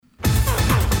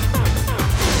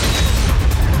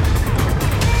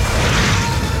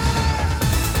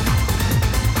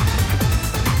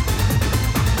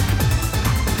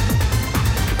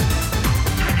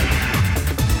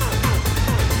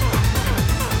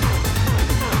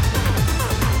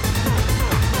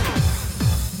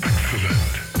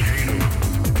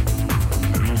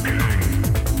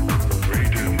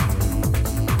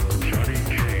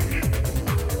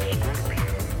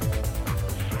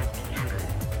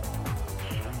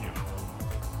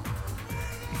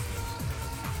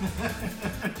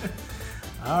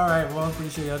All right, well, I'm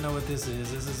pretty sure y'all know what this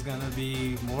is. This is gonna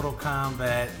be Mortal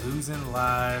Kombat, losing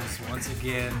lives once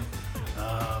again.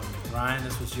 Ryan,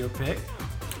 this was your pick.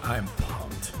 I'm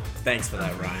pumped. Thanks for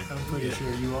that, Ryan. I'm pretty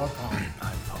sure you are pumped.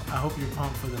 I'm pumped. I hope you're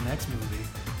pumped for the next movie.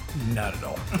 Not at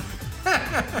all.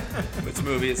 Which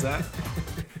movie is that?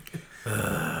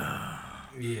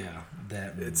 Yeah,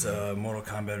 that movie. It's Mortal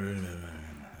Kombat.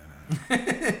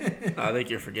 I think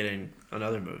you're forgetting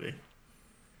another movie.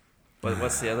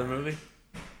 What's the other movie?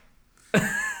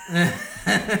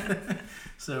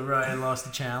 So Ryan lost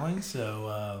the challenge.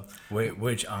 So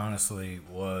which honestly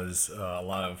was a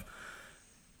lot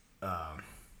of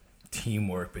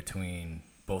teamwork between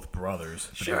both brothers.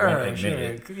 But they won't admit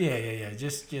it. Yeah.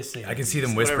 Just say. I can see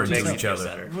them whispering to each other.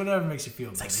 Better. Whatever makes you feel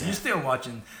better. You're still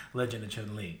watching Legend of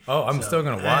Chun-Li. Oh, I'm still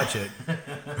gonna watch it,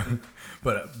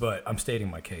 but I'm stating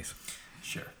my case.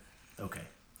 Sure. Okay.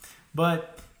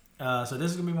 But so this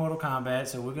is gonna be Mortal Kombat.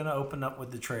 So we're gonna open up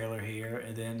with the trailer here,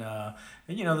 and then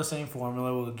the same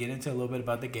formula. We'll get into a little bit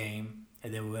about the game,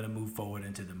 and then we're gonna move forward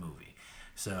into the movie.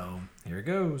 So here it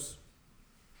goes.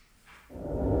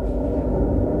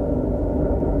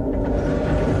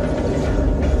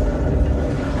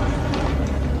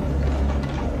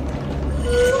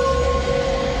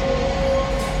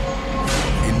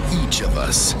 In each of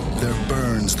us, there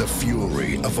burns the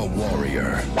fury of a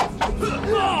warrior.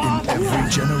 In every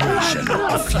generation,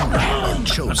 a few are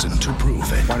chosen to prove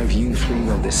it. One of you three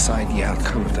will decide the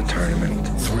outcome of the tournament.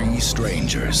 Three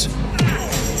strangers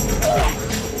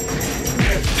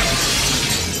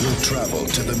will travel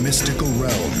to the mystical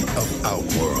realm of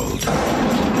Outworld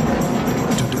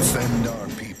to defend our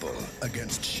people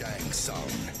against Shang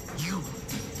Tsung. You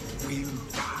will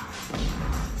die.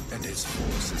 And his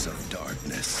forces of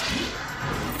darkness.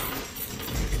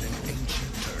 In an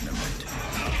ancient tournament,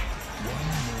 one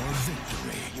more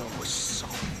victory. Your soul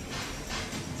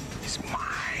is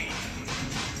mine.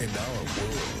 And our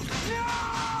world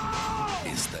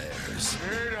is theirs.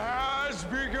 It has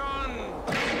begun!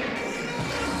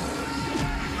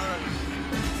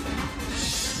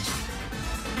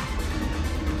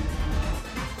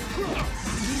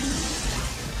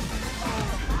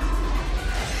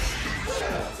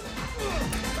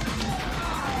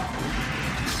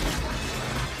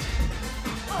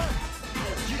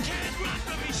 You can't run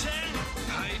from me, Shang!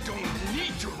 I don't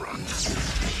need to run.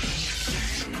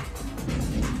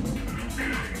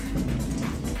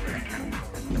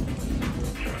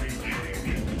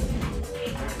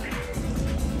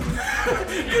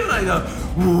 You're like the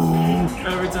woo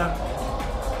every time.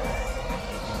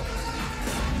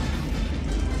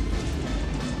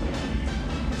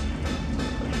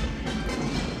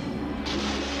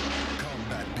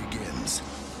 Combat begins.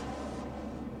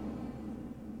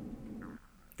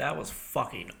 That was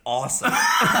fucking awesome.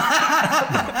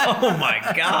 Oh my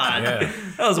god. Yeah.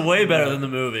 That was way better than the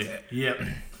movie. Yep.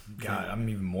 God, I'm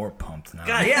even more pumped now.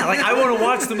 God, yeah, like I want to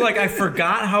watch them. Like I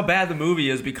forgot how bad the movie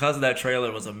is because that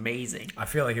trailer was amazing. I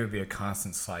feel like it would be a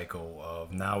constant cycle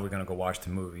of now we're gonna go watch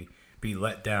the movie, be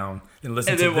let down, and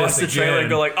listen And to then this watch the trailer again. and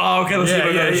go like, oh, okay, let's give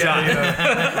it another shot.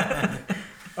 Yeah.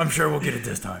 I'm sure we'll get it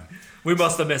this time. We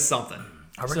must have missed something.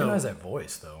 I recognize that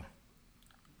voice though.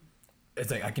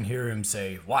 It's like I can hear him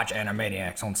say, "Watch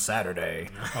Animaniacs on Saturday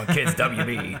on Kids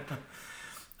WB."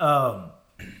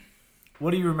 What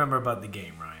do you remember about the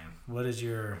game, Ryan? What does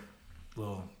your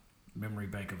little memory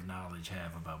bank of knowledge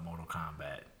have about Mortal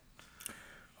Kombat?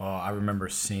 I remember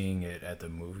seeing it at the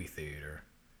movie theater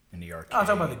in the arcades. I'm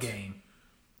talking about the game.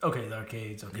 Okay, the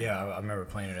arcades. Okay. Yeah, I remember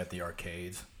playing it at the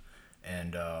arcades,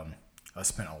 and I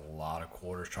spent a lot of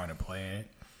quarters trying to play in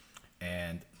it,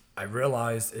 and I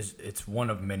realized it's one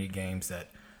of many games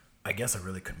that I guess I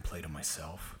really couldn't play to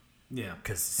myself. Yeah.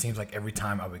 Because it seems like every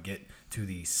time I would get to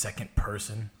the second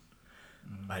person,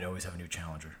 I'd always have a new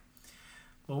challenger.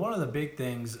 Well, one of the big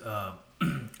things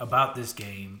about this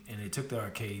game, and it took the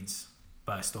arcades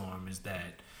by storm, is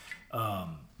that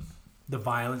the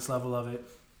violence level of it.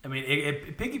 I mean,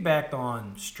 it piggybacked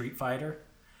on Street Fighter.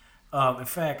 In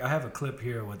fact, I have a clip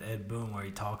here with Ed Boon where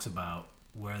he talks about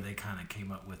where they kind of came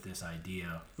up with this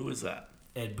idea. Who is that?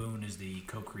 Ed Boon is the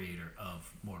co-creator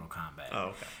of Mortal Kombat. Oh,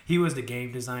 okay. He was the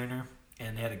game designer,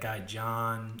 and they had a guy,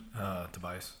 John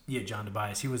Tobias. Yeah, John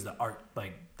Tobias. He was the art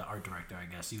director, I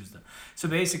guess. He was so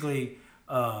basically,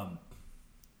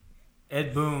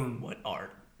 Ed Boon. What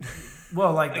art?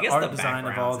 Well, like the art the design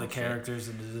of all the backgrounds and characters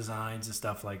and the designs and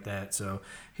stuff like that. So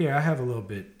here, I have a little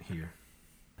bit here.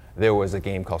 There was a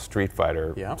game called Street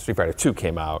Fighter. Yeah. Street Fighter 2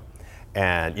 came out,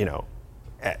 and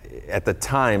at the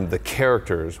time the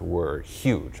characters were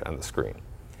huge on the screen,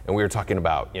 and we were talking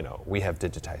about we have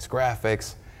digitized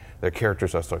graphics. their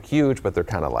characters are so huge, but they're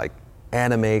kind of like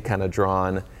anime kind of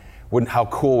drawn. How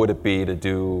cool would it be to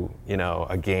do,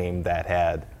 a game that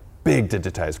had big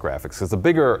digitized graphics? Because the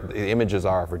bigger the images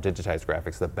are for digitized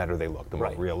graphics, the better they look, the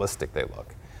more realistic they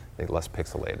look, they're less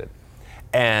pixelated.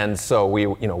 And so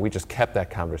we just kept that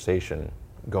conversation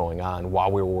going on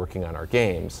while we were working on our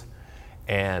games.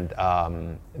 And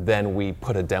then we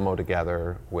put a demo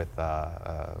together with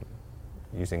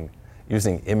using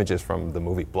images from the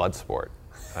movie Bloodsport,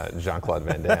 Jean-Claude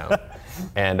Van Damme,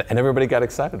 and everybody got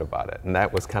excited about it, and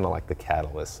that was kind of like the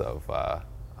catalyst of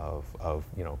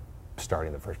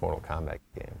starting the first Mortal Kombat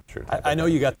game. I know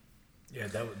you got. Yeah,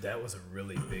 that was a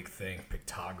really big thing,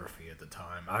 pictography at the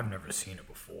time. I've never seen it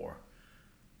before.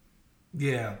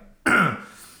 Yeah,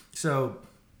 so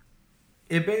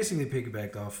it basically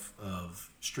piggybacked off of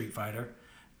Street Fighter,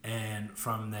 and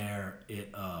from there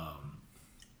it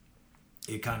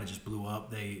kind of just blew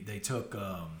up. They took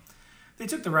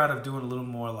the route of doing a little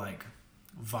more like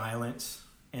violence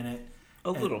in it.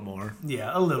 A little more.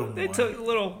 Yeah, a little more. They took a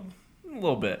little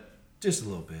bit. Just a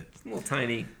little bit. A little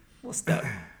tiny, little step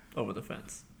over the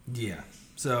fence. Yeah.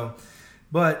 So,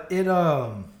 but it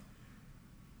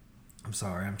I'm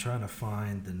sorry, I'm trying to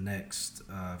find the next.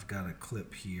 I've got a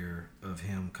clip here of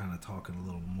him kind of talking a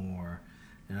little more,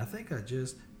 and I think I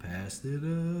just passed it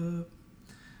up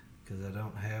because I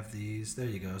don't have these. There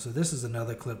you go. So this is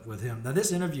another clip with him. Now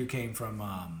this interview came from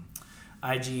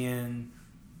IGN.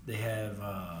 They have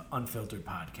Unfiltered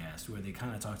podcast where they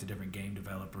kind of talk to different game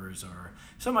developers or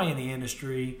somebody in the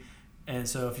industry. And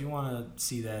so if you want to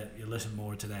see that, you listen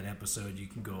more to that episode, you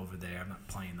can go over there. I'm not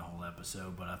playing the whole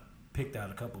episode, but I picked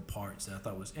out a couple parts that I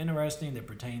thought was interesting that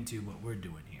pertain to what we're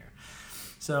doing here.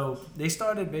 So they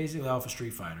started basically off of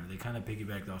Street Fighter. They kind of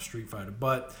piggybacked off Street Fighter,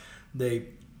 but they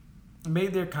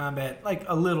made their combat like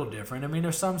a little different. I mean,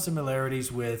 there's some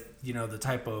similarities with, the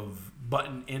type of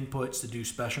button inputs to do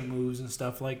special moves and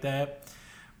stuff like that.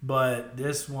 But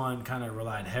this one kind of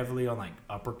relied heavily on like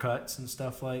uppercuts and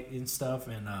stuff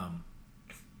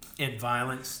and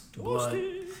violence, blood.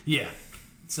 Yeah.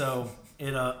 So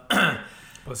it I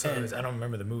don't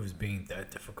remember the moves being that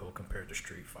difficult compared to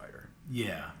Street Fighter.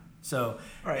 Yeah. So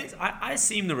all right, I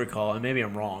seem to recall, and maybe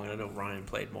I'm wrong, and I know Ryan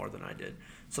played more than I did.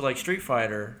 So like Street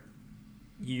Fighter,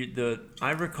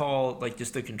 I recall like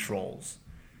just the controls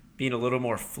being a little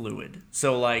more fluid.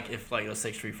 So like if let's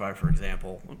take Street Fighter for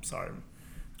example. I'm sorry,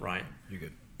 Ryan. You're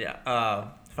good. Yeah.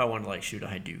 If I wanted to like shoot a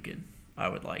Hadouken, I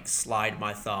would like slide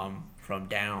my thumb from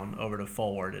down over to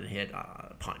forward and hit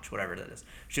punch, whatever that is.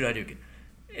 Shoot a Hadouken.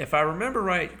 If I remember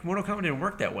right, Mortal Kombat didn't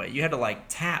work that way. You had to like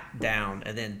tap down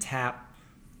and then tap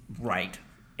right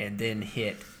and then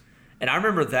hit. And I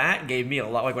remember that gave me a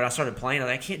lot. Like when I started playing,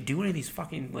 I can't do any of these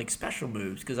fucking like special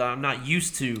moves because I'm not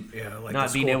used to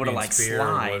not being able to like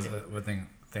slide. I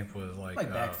think was like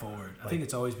back forward. I think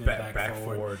it's always been back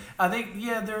forward. I think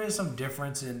there is some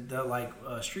difference in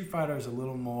the Street Fighter is a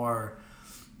little more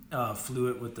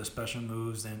fluid with the special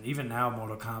moves, and even now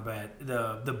Mortal Kombat,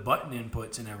 the button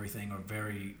inputs and everything are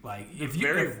very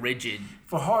rigid.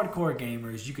 For hardcore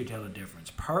gamers, you could tell the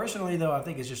difference. Personally, though, I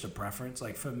think it's just a preference.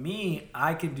 Like for me,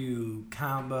 I could do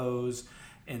combos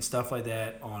and stuff like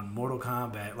that on Mortal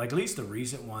Kombat. Like at least the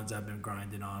recent ones I've been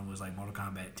grinding on was like Mortal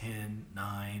Kombat 10,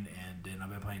 9, and then I've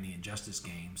been playing the Injustice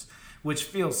games, which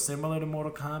feels similar to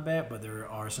Mortal Kombat, but there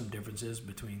are some differences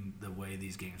between the way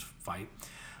these games fight.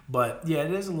 But yeah,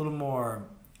 it is a little more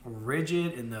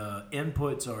rigid and the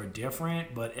inputs are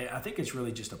different, but I think it's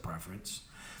really just a preference.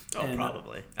 Oh, and,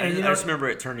 probably. I just remember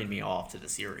it turning me off to the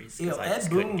series. Ed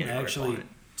Boon actually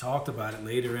talked about it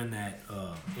later in that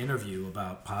interview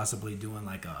about possibly doing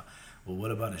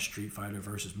what about a Street Fighter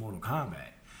versus Mortal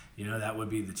Kombat? That would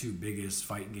be the two biggest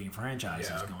fighting game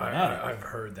franchises going at it. I've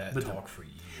heard that talk for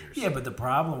years. Yeah, but the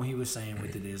problem he was saying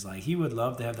with it is he would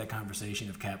love to have that conversation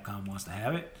if Capcom wants to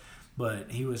have it.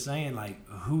 But he was saying,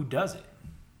 who does it?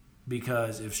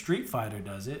 Because if Street Fighter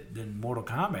does it, then Mortal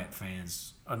Kombat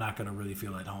fans are not going to really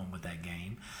feel at home with that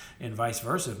game. And vice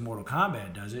versa, if Mortal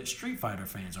Kombat does it, Street Fighter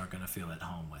fans aren't going to feel at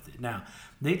home with it. Now,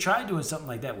 they tried doing something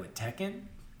like that with Tekken,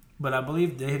 but I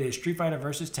believe they did Street Fighter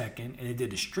versus Tekken, and they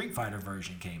did the Street Fighter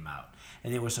version came out.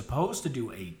 And they were supposed to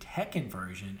do a Tekken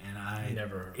version, and I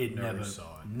never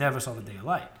saw the day of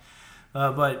light.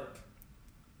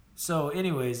 So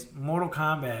anyways, Mortal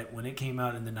Kombat, when it came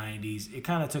out in the 90s, it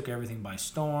kind of took everything by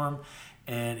storm.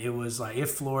 And it was it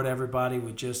floored everybody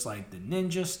with just the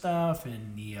ninja stuff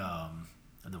and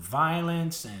the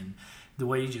violence and the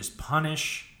way you just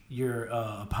punish your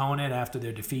opponent after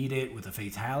they're defeated with a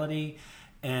fatality.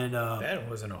 And that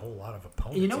wasn't a whole lot of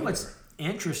opponents. You know what's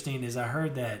interesting is I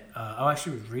heard that, I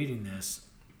actually was reading this,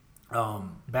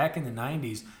 back in the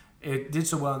 90s, it did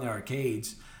so well in the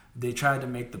arcades, they tried to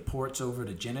make the ports over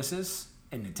to Genesis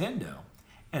and Nintendo.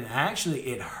 And actually,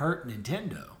 it hurt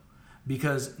Nintendo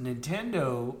because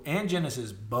Nintendo and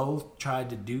Genesis both tried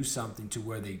to do something to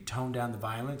where they toned down the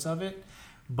violence of it.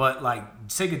 But like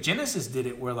Sega Genesis did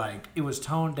it where like it was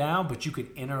toned down, but you could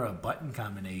enter a button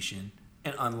combination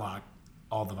and unlock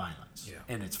all the violence. Yeah.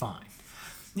 And it's fine.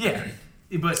 Yeah.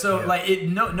 But so like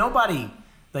nobody,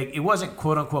 like it wasn't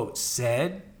quote unquote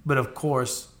said, but of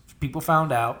course people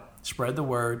found out, spread the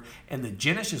word, and the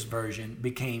Genesis version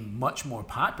became much more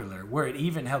popular, where it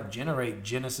even helped generate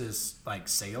Genesis like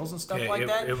sales and stuff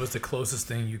that. It was the closest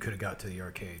thing you could have got to the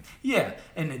arcade. Yeah,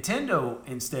 and Nintendo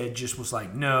instead just was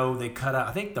like, no, they cut out.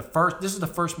 I think this is the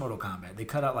first Mortal Kombat. They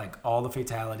cut out like all the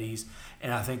fatalities,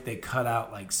 and I think they cut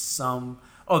out like some.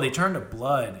 Oh, they turned the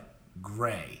blood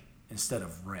gray instead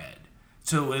of red.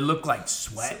 So it looked like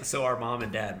sweat. So our mom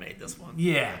and dad made this one.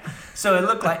 Yeah. So it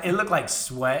looked like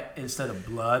sweat instead of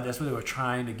blood. That's what they were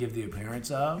trying to give the appearance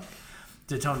of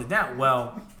to tone it down.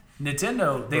 Well,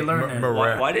 Nintendo, they learned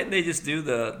Why didn't they just do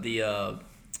the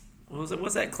what was it?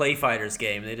 What's that Clay Fighters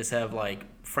game? They just have like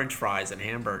French fries and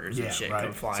hamburgers and shit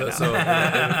come flying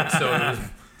out.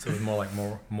 So it was more like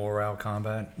Mortal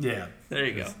Kombat. Yeah. There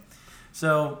you go.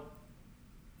 So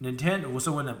Nintendo.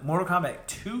 So when the Mortal Kombat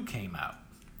 2 came out.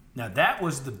 Now, that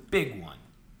was the big one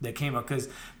that came up because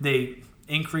they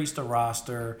increased the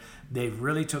roster. They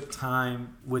really took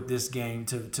time with this game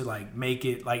to like make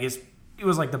it like it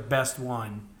was like the best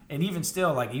one. And even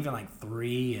still, like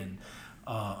 3 and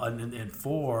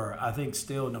 4, I think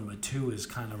still number 2 is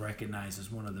kind of recognized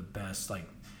as one of the best like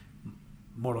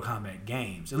Mortal Kombat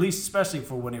games, at least especially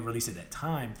for when they released at that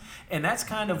time. And that's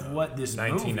kind of what this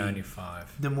 1995.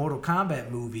 movie, the Mortal Kombat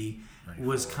movie,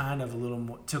 was kind of a little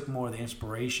more, took more of the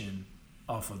inspiration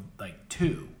off of like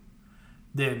 2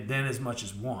 than as much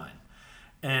as 1.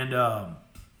 And then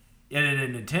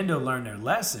Nintendo learned their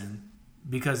lesson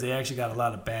because they actually got a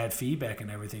lot of bad feedback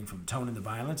and everything from toning the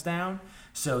violence down.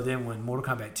 So then when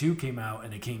Mortal Kombat 2 came out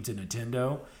and it came to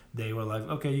Nintendo, they were like,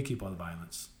 okay, you keep all the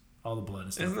violence, all the blood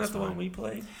and stuff. Isn't that the one we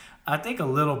played? I think a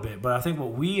little bit, but I think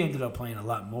what we ended up playing a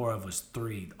lot more of was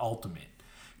 3 Ultimate.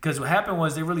 Because what happened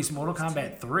was they released Mortal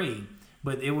Kombat 3,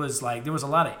 but it was like there was a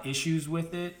lot of issues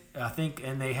with it, I think,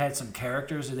 and they had some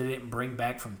characters that they didn't bring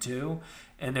back from 2,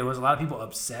 and there was a lot of people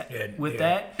upset with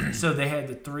that. So they had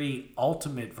the 3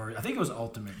 Ultimate version. I think it was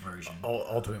Ultimate version.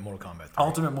 Ultimate Mortal Kombat 3.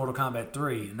 Ultimate Mortal Kombat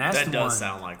 3, and that's the one.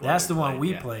 Sound like that's the one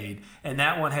we played, and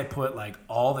that one had put like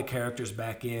all the characters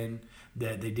back in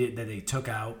that they took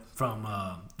out from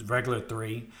the regular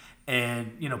 3.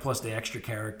 And plus the extra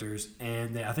characters,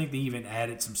 and I think they even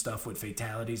added some stuff with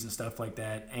fatalities and stuff like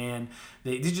that. And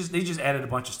they just added a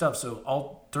bunch of stuff.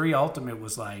 So 3 Ultimate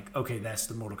was like, okay, that's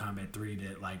the Mortal Kombat 3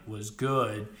 that like was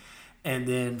good. And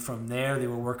then from there they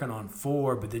were working on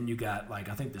 4, but then you got like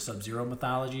I think the Sub-Zero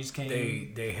mythologies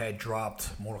came. They had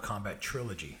dropped Mortal Kombat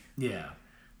Trilogy. Yeah,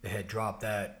 they had dropped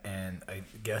that, and I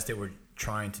guess they were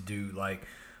trying to do like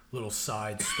little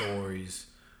side stories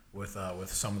with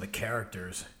some of the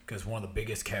characters, because one of the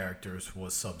biggest characters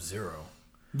was Sub-Zero.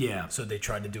 Yeah. So they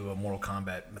tried to do a Mortal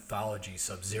Kombat Mythology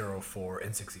Sub-Zero for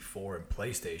N64 and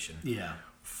PlayStation. Yeah.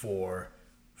 For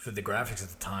the graphics at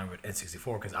the time with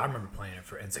N64, because I remember playing it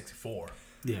for N64.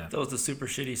 Yeah. That was the super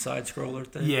shitty side scroller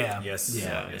thing. Yeah. Yes.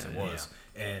 Yeah. Yes, it was.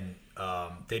 Yeah. And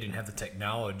they didn't have the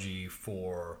technology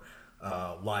for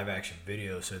live action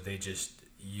video, so they just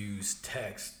used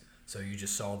text. So you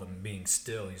just saw them being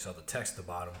still. You saw the text at the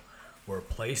bottom. Where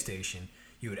PlayStation,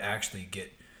 you would actually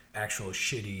get actual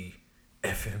shitty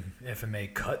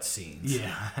FMA cutscenes.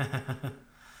 Yeah.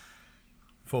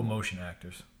 Full motion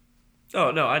actors.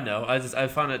 Oh no, I know. I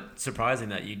found it surprising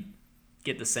that you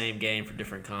get the same game for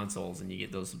different consoles and you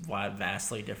get those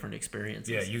vastly different experiences.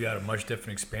 Yeah, you got a much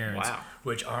different experience. Wow.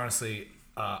 Which honestly,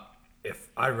 if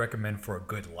I recommend for a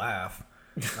good laugh,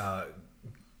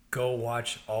 go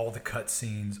watch all the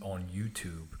cutscenes on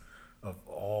YouTube of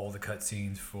all the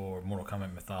cutscenes for Mortal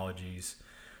Kombat Mythologies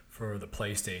for the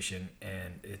PlayStation,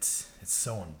 and it's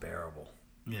so unbearable.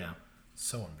 Yeah.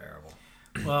 So unbearable.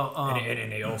 Well,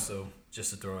 and they also,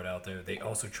 just to throw it out there, they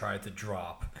also tried to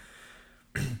drop.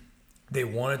 They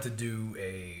wanted to do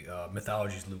a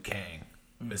Mythologies Liu Kang,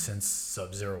 but since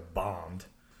Sub-Zero bombed,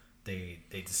 they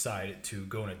decided to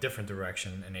go in a different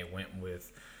direction, and they went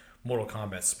with Mortal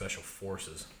Kombat Special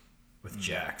Forces with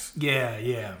Jax. Yeah,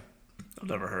 yeah. I've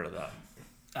never heard of that.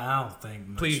 I don't think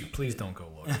much. Please don't go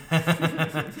look.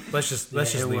 let's just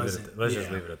leave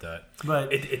it at that.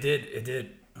 But it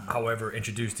did, however,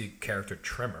 introduce the character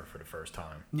Tremor for the first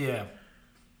time. Yeah.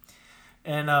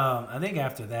 And I think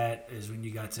after that is when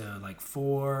you got to like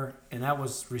 4, and that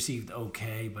was received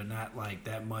okay, but not like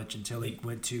that much until he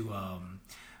went to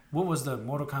what was the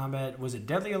Mortal Kombat? Was it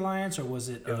Deadly Alliance or was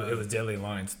it? It was Deadly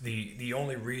Alliance. The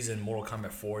only reason Mortal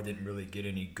Kombat 4 didn't really get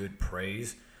any good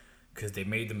praise because they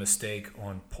made the mistake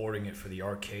on porting it for the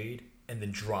arcade and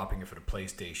then dropping it for the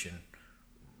PlayStation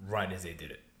right as they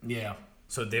did it. Yeah.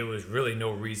 So there was really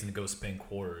no reason to go spend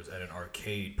quarters at an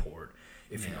arcade port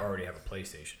if you already have a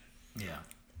PlayStation. Yeah.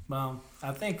 Well,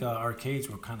 I think arcades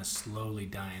were kind of slowly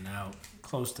dying out,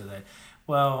 close to that.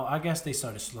 Well, I guess they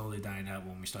started slowly dying out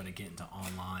when we started getting to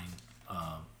online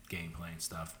gameplay and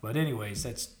stuff. But anyways,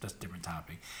 that's a different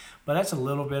topic. But that's a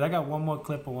little bit. I got one more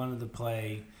clip I wanted to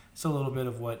play. It's a little bit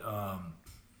of what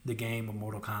the game of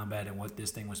Mortal Kombat and what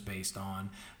this thing was based on.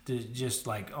 Just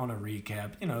like on a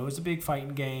recap, it was a big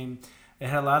fighting game. It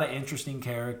had a lot of interesting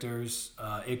characters.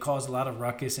 It caused a lot of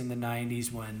ruckus in the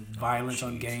 90s when violence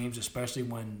on games, especially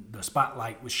when the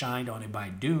spotlight was shined on it by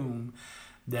Doom,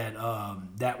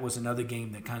 that was another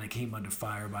game that kind of came under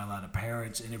fire by a lot of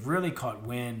parents. And it really caught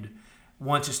wind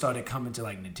once it started coming to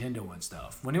like Nintendo and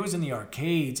stuff. When it was in the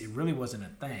arcades, it really wasn't a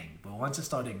thing. But once it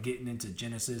started getting into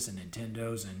Genesis and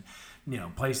Nintendos and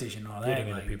PlayStation and all that,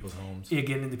 getting into people's homes. Yeah,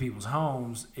 getting into people's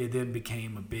homes, it then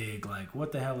became a big like,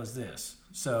 what the hell is this?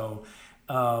 So,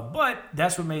 but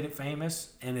that's what made it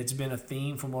famous, and it's been a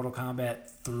theme for Mortal Kombat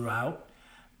throughout.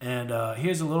 And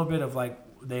here's a little bit of like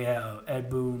Ed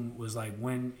Boon was like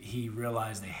when he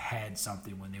realized they had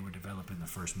something when they were developing the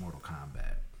first Mortal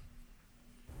Kombat.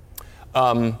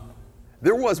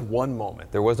 There was one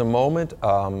moment. There was a moment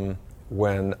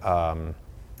when,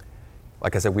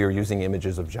 like I said, we were using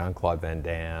images of Jean-Claude Van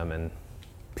Damme and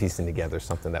piecing together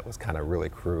something that was kind of really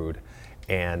crude.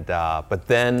 And but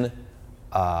then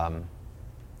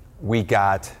we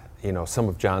got, some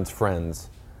of John's friends,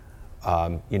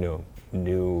 knew,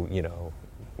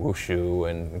 wushu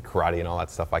and karate and all that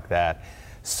stuff like that.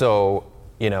 So,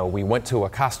 we went to a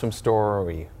costume store.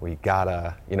 We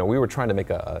got we were trying to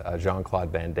make a Jean-Claude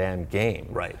Van Damme game.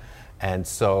 Right. And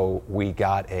so we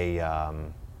got we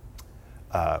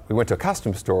went to a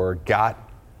costume store,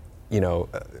 got,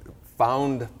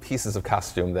 found pieces of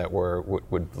costume that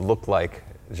would look like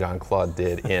Jean-Claude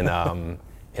did in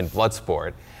in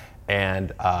Bloodsport,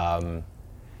 and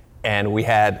we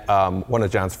had one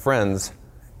of John's friends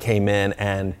came in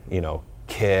and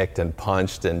kicked and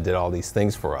punched and did all these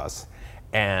things for us.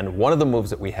 And one of the moves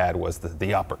that we had was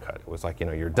the uppercut. It was like,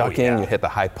 you're ducking, you hit the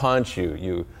high punch,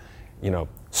 you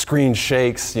screen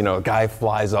shakes, a guy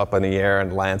flies up in the air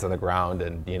and lands on the ground.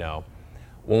 And,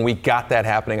 when we got that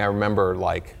happening, I remember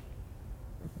like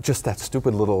just that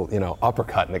stupid little,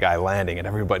 uppercut and the guy landing and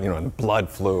everybody, and the blood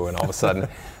flew. And all of a sudden,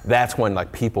 that's when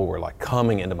like people were like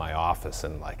coming into my office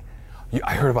and like,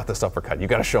 I heard about this uppercut. You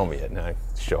got to show me it. And I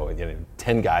show it.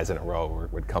 10 guys in a row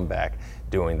would come back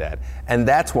doing that. And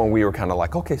that's when we were kind of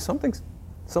like, okay, something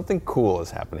cool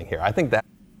is happening here. I think that.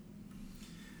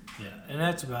 Yeah, and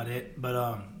that's about it.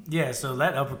 But so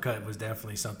that uppercut was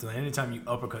definitely something. Anytime you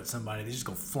uppercut somebody, they just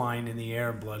go flying in the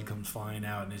air and blood comes flying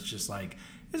out, and it's just like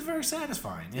it's very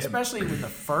satisfying. Especially with the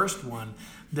first one,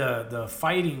 the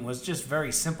fighting was just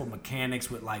very simple mechanics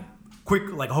with like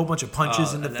quick, like a whole bunch of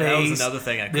punches in the face. That was another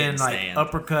thing I couldn't stand. stand.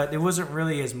 Uppercut. There wasn't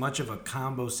really as much of a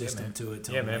combo system to it.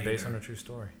 Yeah, man, based on a true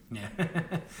story. Yeah.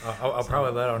 I'll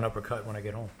probably let out an uppercut when I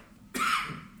get home.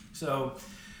 So,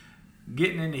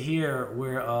 getting into here,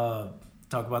 we're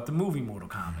talk about the movie Mortal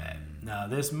Kombat. Now,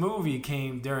 this movie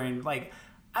came during, like,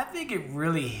 I think it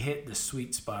really hit the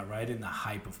sweet spot right in the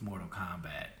hype of Mortal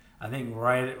Kombat. I think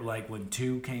right like when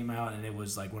 2 came out and it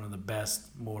was like one of the best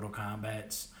Mortal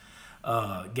Kombats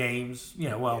games. They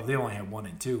only had 1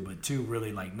 and 2, but 2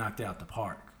 really like knocked it out the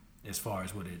park as far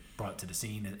as what it brought to the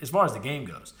scene, as far as the game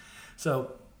goes.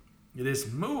 So this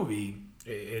movie,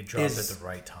 it dropped at the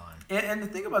right time. And the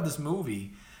thing about this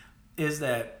movie is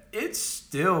that it's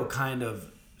still kind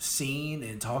of seen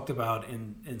and talked about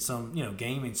in some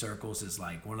gaming circles as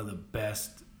like one of the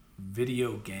best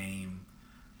video game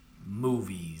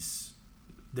movies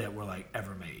that were like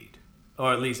ever made,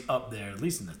 or at least up there, at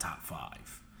least in the top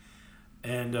 5.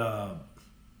 And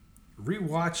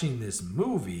rewatching this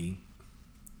movie,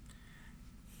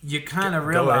 you kind of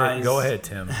realize. Go ahead,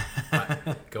 Tim.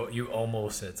 You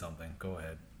almost said something. Go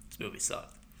ahead. This movie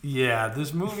sucked. Yeah,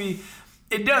 this movie,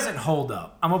 it doesn't hold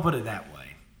up. I'm gonna put it that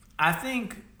way. I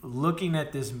think looking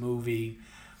at this movie,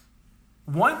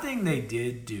 one thing they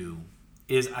did do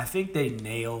is I think they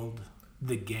nailed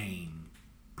the game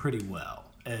pretty well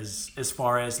as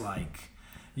far as like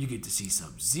you get to see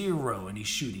Sub-Zero, and he's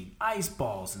shooting ice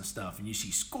balls and stuff, and you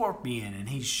see Scorpion, and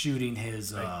he's shooting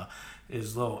his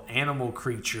little animal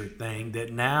creature thing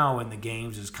that now in the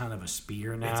games is kind of a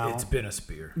spear now. It's been a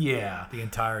spear. Yeah. The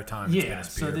entire time it's been a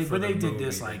spear. So they did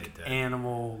this like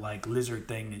animal, like lizard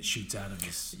thing that shoots out of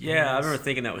his Yeah, I remember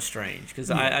thinking that was strange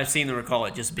because I seem to recall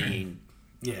it just being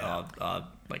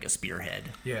like a spearhead.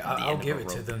 Yeah, I'll give it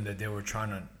to them that they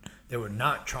were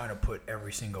not trying to put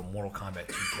every single Mortal Kombat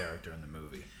 2 character in the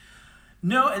movie.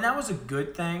 No, and that was a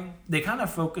good thing. They kind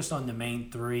of focused on the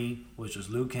main three, which was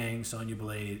Liu Kang, Sonya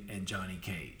Blade, and Johnny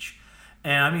Cage.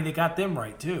 And I mean, they got them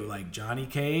right too. Like Johnny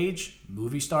Cage,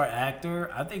 movie star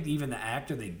actor. I think even the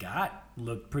actor they got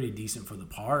looked pretty decent for the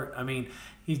part. I mean,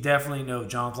 he's definitely no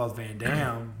Jean-Claude Van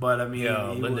Damme, but I mean,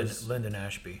 Lyndon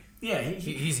Ashby. Yeah,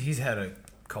 he's had a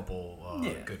couple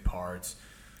good parts.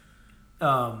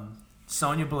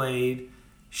 Sonya Blade,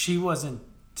 she wasn't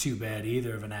too bad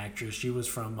either of an actress. She was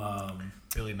from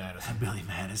Billy Madison. Billy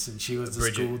Madison. She was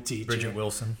the school teacher. Bridget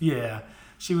Wilson. Yeah,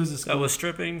 she was a school. That was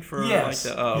stripping for yes,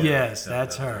 like the. Yes,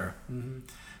 that's her. Mm-hmm.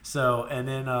 So and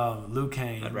then Liu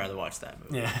Kang. I'd rather watch that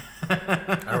movie. Yeah,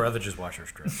 I'd rather just watch her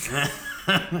strip.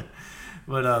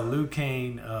 But Liu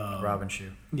Kang. Robin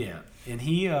Shue. Yeah, and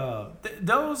he.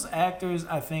 Those actors,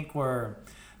 I think, were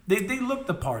they looked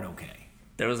the part okay.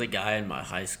 There was a guy in my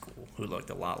high school who looked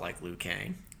a lot like Liu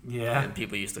Kang. Yeah. And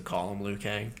people used to call him Liu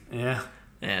Kang. Yeah.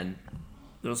 And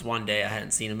there was one day I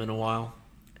hadn't seen him in a while.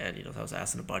 And, I was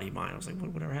asking a buddy of mine. I was like,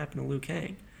 whatever happened to Liu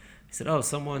Kang? He said,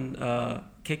 someone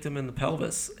kicked him in the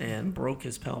pelvis and broke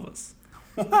his pelvis.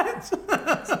 What?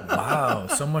 Wow.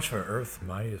 So much for Earth's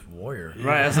mightiest warrior.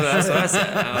 Right. That's what I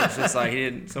said. I was just like, he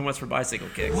didn't. So much for bicycle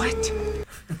kicks. What?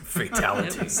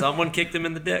 Fatality. Yeah, someone kicked him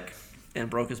in the dick and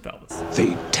broke his pelvis.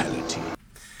 Fatality.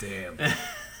 Damn.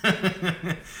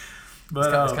 But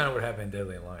that's kind of what happened in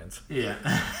Deadly Alliance. Yeah.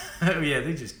 Yeah,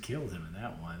 they just killed him in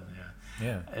that one.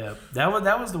 Yeah.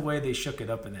 That was the way they shook it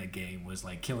up in that game, was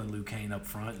like killing Liu Kang up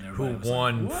front. And Who was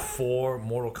won like, 4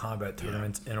 Mortal Kombat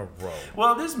tournaments in a row.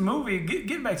 Well, this movie,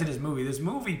 getting back to this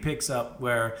movie picks up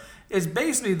where it's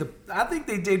basically I think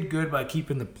they did good by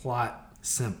keeping the plot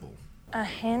simple. A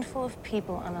handful of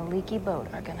people on a leaky boat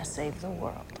are going to save the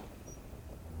world.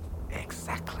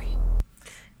 Exactly.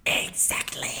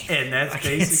 And that's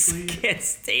basically... I can't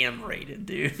stand Raiden,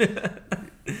 dude.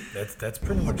 That's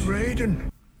pretty much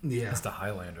Raiden. Yeah. That's the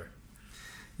Highlander.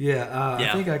 Yeah,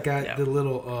 I think I got the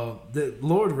little... the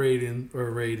Lord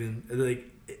Raiden, like,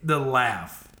 the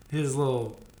laugh. His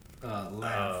little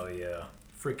laugh. Oh, yeah.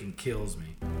 Freaking kills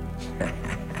me.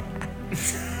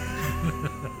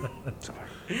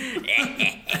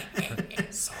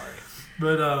 Sorry.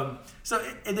 But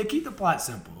they keep the plot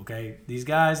simple, okay? These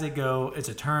guys, they go, it's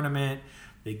a tournament,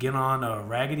 they get on a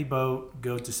raggedy boat,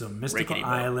 go to some mystical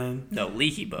island. No,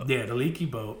 leaky boat. Yeah, the leaky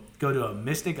boat. Go to a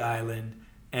mystic island,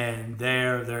 and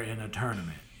they're in a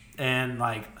tournament. And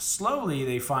like slowly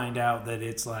they find out that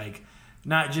it's like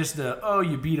not just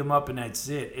you beat them up and that's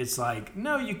it. It's like,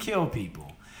 no, you kill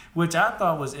people, which I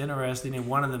thought was interesting in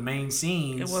one of the main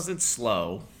scenes. It wasn't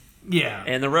slow. Yeah,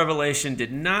 and the revelation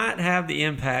did not have the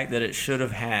impact that it should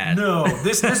have had. No,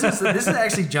 this is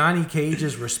actually Johnny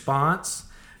Cage's response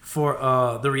for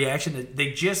the reaction that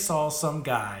they just saw some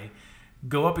guy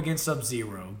go up against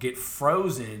Sub-Zero, get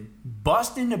frozen,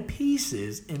 bust into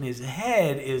pieces, and his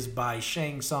head is by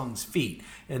Shang Tsung's feet.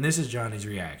 And this is Johnny's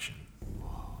reaction.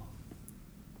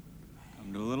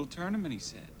 Come to a little tournament, he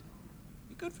said.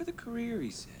 Be good for the career, he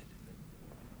said.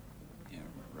 Yeah,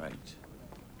 right.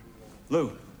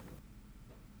 Lou.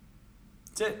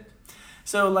 That's it.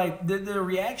 So like the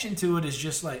reaction to it is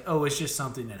just like, it's just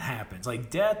something that happens,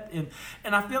 like death,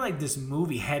 and I feel like this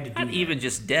movie had to do not even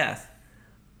just death.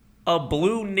 A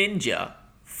blue ninja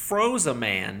froze a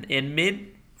man in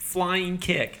mid flying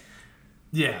kick.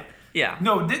 Yeah. Yeah.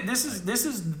 No, this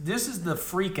is the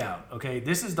freak out. Okay,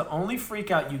 this is the only freak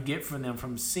out you get from them,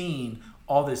 from seeing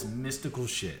all this mystical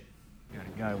shit. We got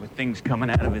a guy with things coming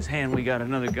out of his hand. We got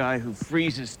another guy who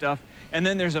freezes stuff. And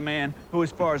then there's a man who,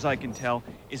 as far as I can tell,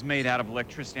 is made out of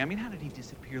electricity. I mean, how did he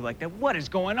disappear like that? What is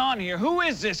going on here? Who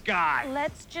is this guy?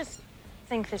 Let's just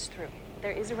think this through.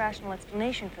 There is a rational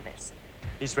explanation for this.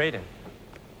 He's Raiden,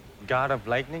 god of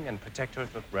lightning and protector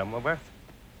of the realm of Earth.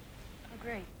 Oh,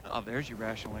 great. Oh, there's your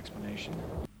rational explanation.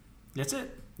 That's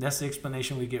it. That's the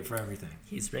explanation we get for everything.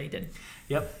 He's Raiden.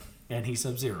 Yep. And he's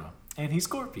Sub-Zero. And he's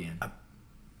Scorpion.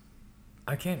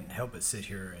 I can't help but sit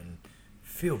here and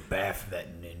feel bad for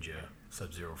that ninja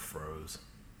Sub-Zero froze.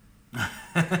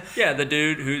 Yeah, the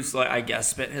dude who's like, I guess,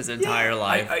 spent his entire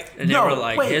life. And no, they were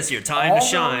like, wait, here's your time to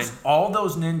shine. All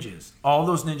those ninjas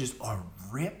are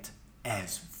ripped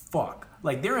as fuck.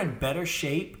 Like, they're in better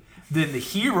shape than the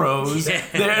heroes. Yeah.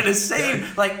 They're the same.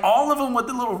 Like, all of them with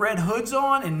the little red hoods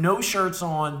on and no shirts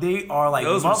on, they are like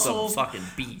Those muscles. were some fucking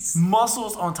beasts.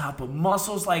 Muscles on top of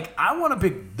muscles. Like, I want to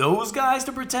pick those guys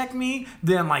to protect me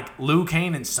than like Liu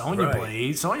Kang and Sonya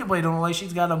Blade. Sonya Blade don't look like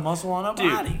she's got a muscle on her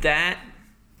body. Dude, that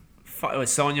fight with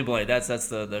Sonya Blade, that's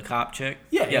the cop chick?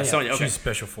 Yeah. Sonya, okay. She's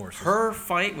special forces. Her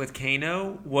fight with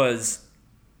Kano was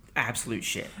absolute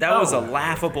shit. That was a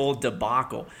laughable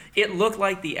debacle. It looked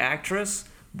like the actress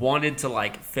wanted to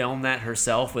like film that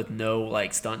herself with no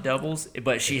like stunt doubles,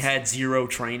 but she had zero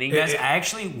training. That's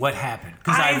actually what happened,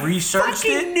 because I researched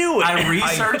it. Knew it. I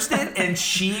researched it, and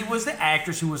she was the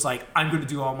actress who was like, "I'm going to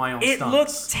do all my own It stunts."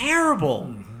 looked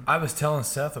terrible. I was telling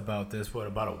Seth about this,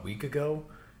 about a week ago?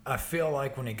 I feel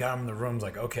like when he got him in the room, it's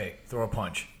like, okay, throw a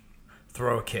punch,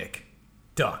 throw a kick,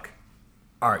 duck.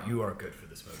 All right, you are good for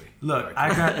this movie. Look,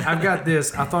 I've got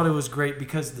this. I thought it was great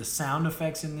because the sound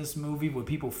effects in this movie with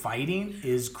people fighting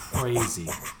is crazy.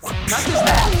 Not just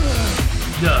that.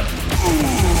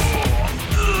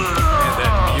 And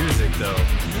that music, though.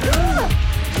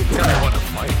 Tell me what to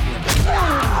fight.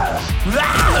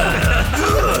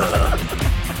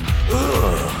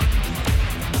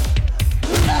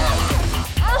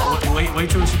 Wait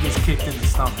till she gets kicked in the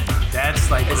stomach. That's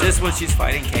like. Is this when she's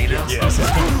fighting Kano? Yes.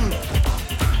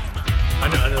 I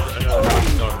know what you're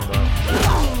talking about.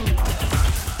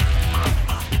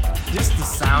 Just the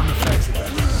sound effects of that.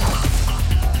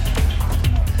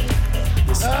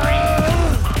 The scream.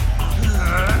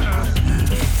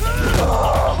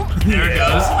 There it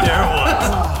goes.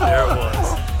 There it was.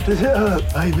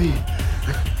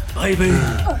 Baby.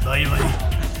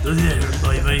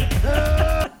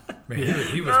 Man,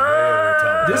 he was very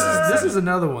tough. This is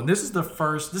another one. This is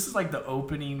like the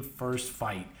opening first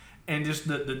fight. And just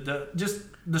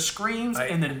the screams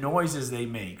and the noises they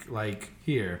make. Like,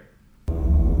 here.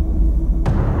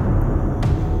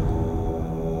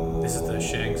 This is the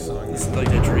Shang Tsung. This is like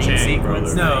the dream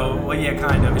sequence. No, well, yeah,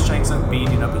 kind of. It's Shang Tsung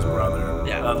beating up his brother.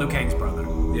 Yeah. Liu Kang's brother.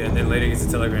 Yeah, and then later gets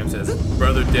a telegram says,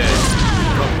 brother dead.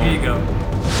 Here you go.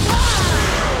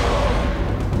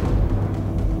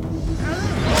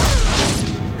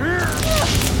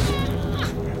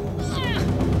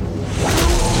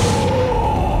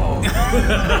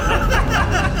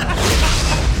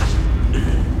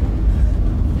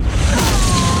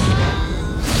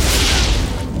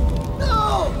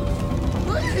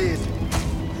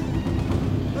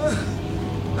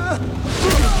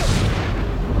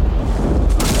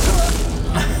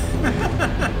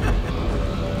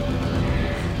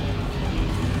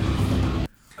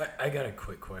 I got a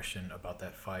quick question about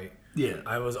that fight. Yeah.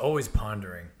 I was always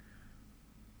pondering,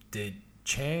 did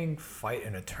Chang fight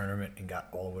in a tournament and got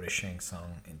all the way to Shang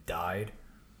Tsung and died?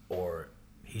 Or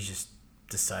he just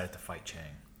decided to fight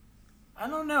Chang? I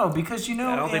don't know, because, you know...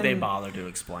 I don't think they bothered to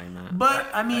explain that. But,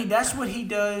 I mean, that's what he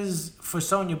does for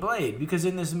Sonya Blade, because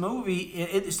in this movie,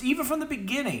 it's even from the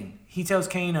beginning, he tells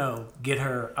Kano, get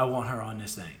her, I want her on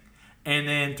this thing. And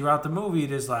then throughout the movie,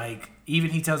 it is like,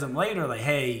 even he tells him later, like,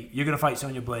 hey, you're going to fight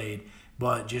Sonya Blade,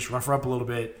 but just rough her up a little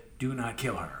bit, do not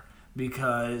kill her.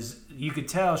 Because you could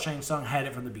tell Shang Tsung had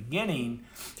it from the beginning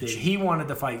that he wanted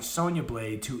to fight Sonya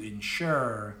Blade to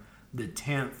ensure the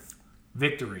 10th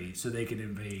victory so they could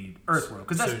invade Earthworld.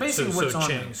 Because that's basically what's on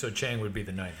Chang, so Chang would be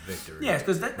the 9th victory. Yes,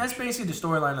 because that's basically the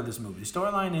storyline of this movie. The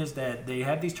storyline is that they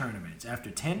have these tournaments. After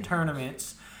 10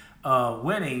 tournaments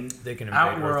winning, they can invade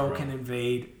Outworld Earthrealm. can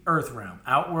invade Earthrealm.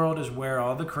 Outworld is where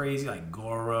all the crazy, like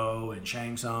Goro and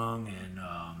Shang Tsung and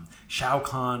Shao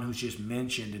Kahn, who's just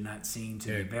mentioned and not seen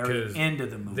to the very end of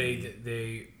the movie.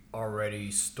 They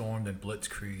already stormed and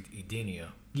blitzkrieged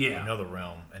Edenia, another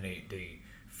realm, and they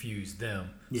fused them.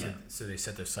 Yeah. So they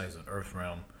set their sights on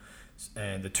Earthrealm,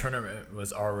 and the tournament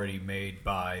was already made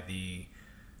by the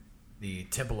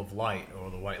Temple of Light, or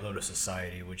the White Lotus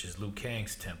Society, which is Liu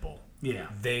Kang's temple. Yeah.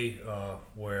 They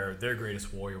where their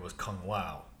greatest warrior was Kung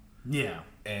Lao. Yeah.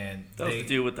 And that was the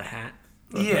dude with the hat.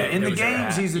 Yeah, in the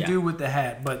games he's the dude with the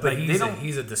hat, but like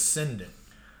he's a descendant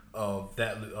of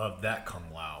that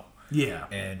Kung Lao. Yeah.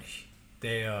 And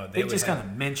they just kind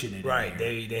of mention it. Right.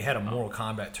 They had a Mortal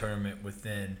Kombat tournament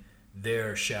within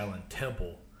their Shaolin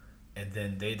temple, and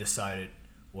then they decided,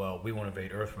 well, we want to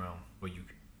invade Earthrealm. Well,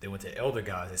 they went to Elder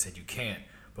Gods. They said you can't.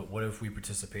 But what if we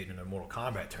participate in a Mortal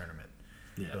Kombat tournament?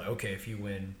 Yeah. They're like, okay, if you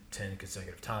win 10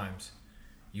 consecutive times,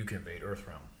 you can invade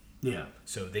Earthrealm. Yeah.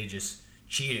 So they just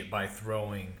cheated by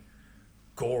throwing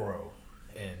Goro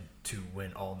in to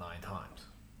win all 9 times.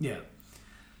 Yeah.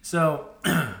 So,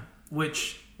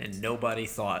 and nobody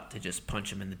thought to just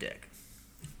punch him in the dick.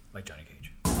 Like Johnny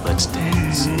Cage. Let's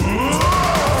dance.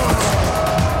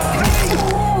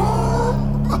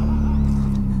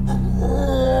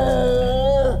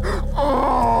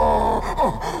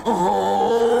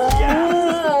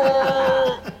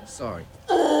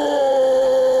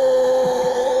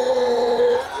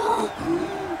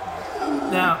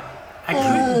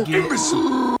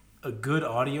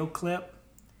 audio clip,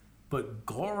 but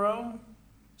Goro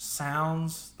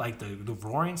sounds like the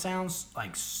roaring sounds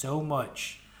like so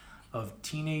much of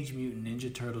Teenage Mutant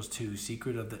Ninja Turtles 2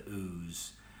 Secret of the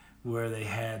Ooze, where they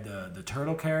had the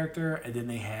turtle character and then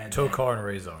they had Tokar and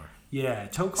Razor. Yeah,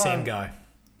 Tokar. Same guy.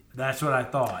 That's what I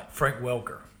thought. Frank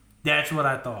Welker. That's what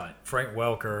I thought. Frank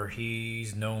Welker,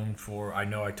 he's known for, I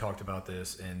know I talked about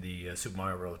this in the Super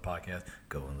Mario Bros. Podcast.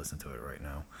 Go and listen to it right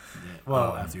now. Yeah.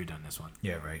 Well, after you're done this one.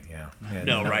 Yeah, right, yeah.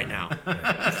 No, right now.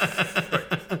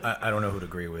 I don't know who to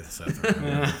agree with, Seth.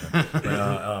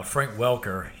 But, Frank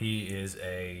Welker, he is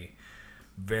a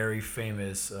very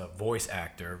famous voice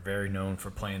actor, very known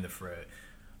for playing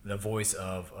the voice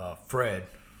of Fred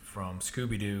from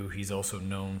Scooby-Doo. He's also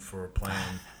known for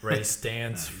playing Ray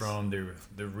Stantz from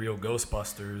the real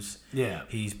Ghostbusters. Yeah.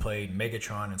 He's played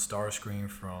Megatron and Starscream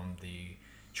from the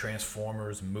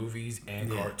Transformers movies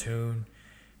and cartoon.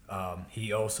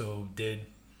 He also did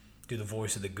do the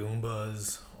voice of the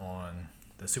Goombas on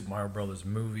the Super Mario Brothers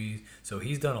movies. So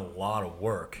he's done a lot of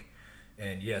work.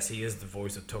 And yes, he is the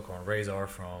voice of Tokar and Razor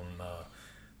from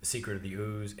The Secret of the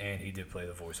Ooze, and he did play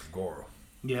the voice of Goro.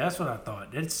 Yeah, that's what I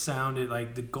thought. It sounded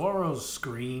like the Goro's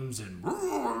screams and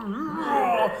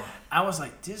I was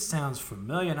like, this sounds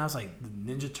familiar. And I was like, the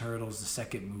Ninja Turtles, the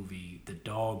second movie, the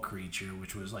dog creature,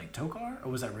 which was like Tokar,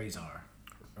 or was that Razor?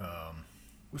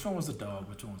 Which one was the dog?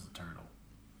 Which one was the turtle?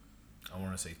 I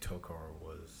want to say Tokar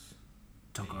was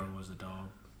the dog.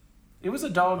 It was a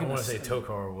dog. I want to say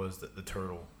Tokar was the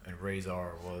turtle, and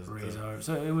Razor was Razor.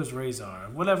 So it was Razor.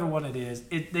 Whatever one it is,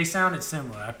 they sounded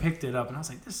similar. I picked it up, and I was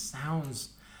like, this sounds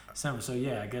similar. So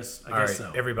yeah, I guess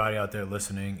so. Everybody out there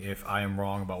listening, if I am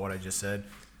wrong about what I just said,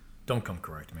 don't come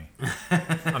correct me.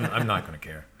 I'm not going to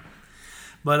care.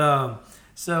 But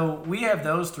so we have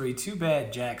those three. Too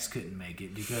bad Jax couldn't make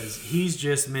it because he's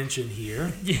just mentioned here.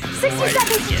 60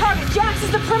 seconds to target. Jax,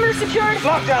 is the perimeter secured?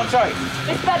 Lockdown tight.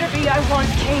 It better be. I want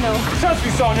Kano. Trust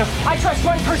me, Sonya. I trust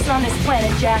one person on this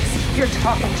planet, Jax. You're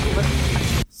talking to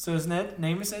her. So his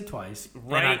name is said twice.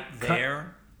 Right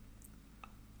there,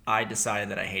 I decided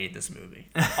that I hated this movie.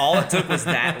 All it took was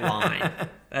that line.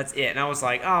 That's it. And I was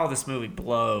like, oh, this movie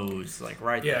blows. Like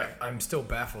right there. Yeah, I'm still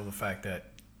baffled with the fact that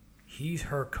he's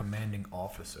her commanding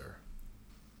officer.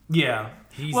 Yeah.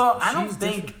 I don't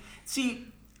think... Different. See,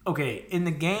 okay, in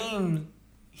the game,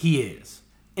 he is.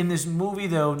 In this movie,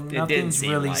 though, nothing's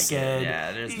really like said.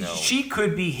 Yeah, there's no... She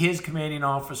could be his commanding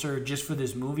officer just for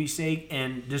this movie's sake,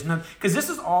 and there's no... Because this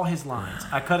is all his lines.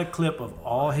 I cut a clip of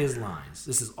all his lines.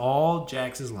 This is all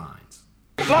Jax's lines.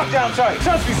 Lockdown tight.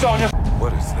 Trust me, Sonya.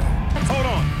 What is that? Hold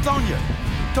on. Sonya,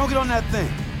 don't get on that thing.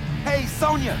 Hey,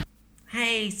 Sonya.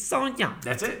 Hey, Sonya.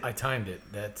 That's it. I timed it.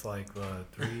 That's like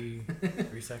 3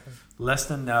 seconds. Less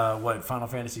than what Final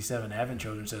Fantasy VII Advent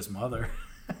Children says mother.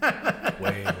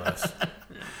 Way less.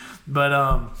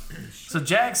 But so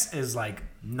Jax is like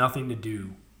nothing to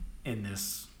do in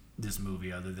this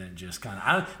movie other than just kind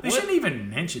of. They shouldn't even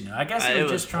mention it. I guess they were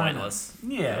just trying pointless.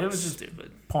 It was just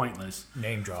stupid, pointless.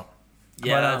 Name drop.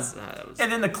 Yeah, but, that was...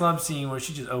 And then the club scene where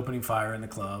she's just opening fire in the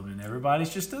club and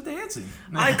everybody's just still dancing.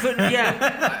 I couldn't.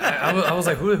 Yeah, I was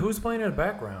like, who's playing in the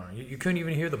background? You couldn't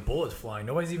even hear the bullets flying.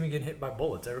 Nobody's even getting hit by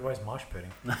bullets. Everybody's mosh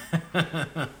pitting.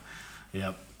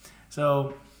 Yep.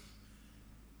 So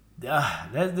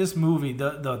this movie,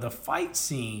 the fight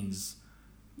scenes,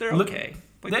 they're okay.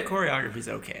 Like the choreography's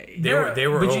okay. They were but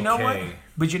okay. You know what?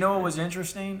 But you know what was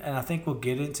interesting, and I think we'll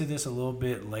get into this a little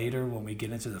bit later when we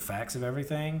get into the facts of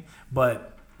everything.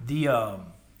 But the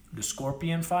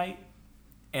scorpion fight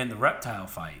and the reptile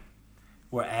fight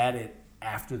were added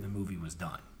after the movie was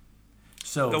done.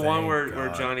 So the one where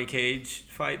Johnny Cage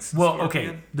fights. Well, Scorpion?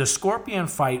 okay, the scorpion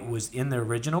fight was in the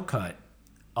original cut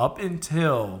up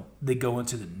until they go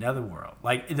into the netherworld.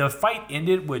 Like the fight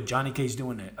ended with Johnny Cage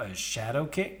doing a shadow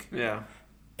kick. Yeah.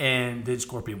 And then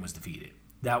Scorpion was defeated.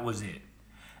 That was it.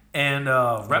 And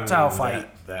reptile fight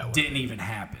didn't even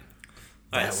happen.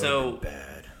 All right, so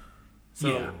bad.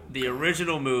 So the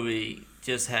original movie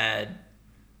just had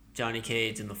Johnny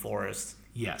Cage in the forest.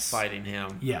 Yes. Fighting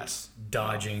him. Yes.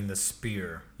 Dodging the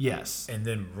spear. Yes. And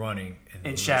then running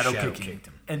and shadow kicking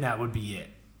him. And that would be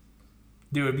it.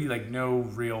 There would be like no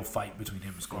real fight between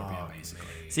him and Scorpion,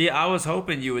 basically. See, I was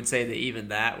hoping you would say that even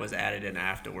that was added in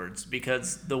afterwards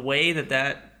because the way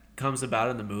that comes about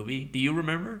in the movie, do you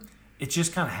remember? It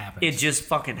just kind of happens. It just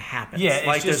fucking happens. Yeah, it's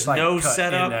like just there's no cut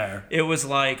setup. in there. It was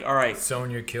like, all right,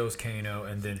 Sonya kills Kano,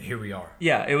 and then here we are.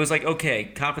 Yeah, it was like, okay,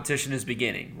 competition is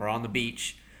beginning. We're on the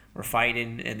beach. We're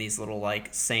fighting in these little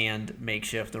like sand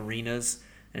makeshift arenas,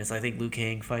 and it's I think Liu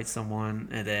Kang fights someone,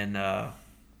 and then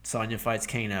Sonya fights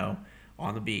Kano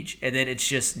on the beach, and then it's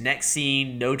just next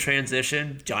scene, no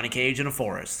transition, Johnny Cage in a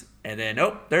forest. And then,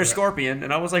 there's Scorpion.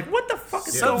 And I was like, what the fuck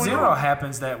is going on? Sub-Zero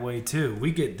happens that way, too.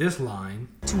 We get this line.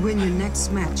 To win your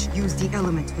next match, use the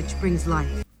element which brings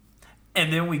life.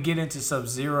 And then we get into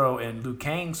Sub-Zero and Liu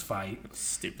Kang's fight.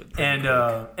 Stupid. And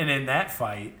in that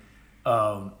fight,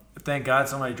 thank God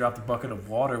somebody dropped a bucket of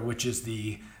water, which is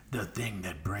the thing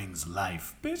that brings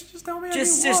life. Bitch, just tell me I need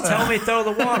water. Just tell me throw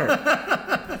the water.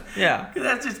 Yeah.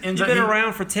 That just ends You've up been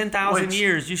around for 10,000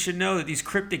 years. You should know that these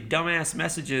cryptic dumbass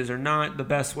messages are not the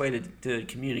best way to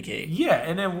communicate. Yeah,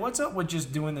 and then what's up with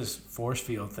just doing this force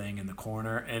field thing in the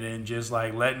corner and then just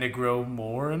like letting it grow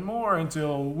more and more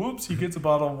until, whoops, he gets a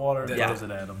bottle of water and throws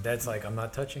it at him. That's like, I'm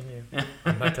not touching you.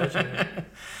 I'm not touching you.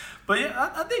 But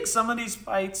yeah, I think some of these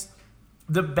fights,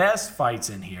 the best fights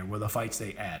in here were the fights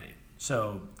they added.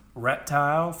 So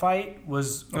Reptile fight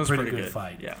was a pretty good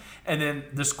fight. Yeah. And then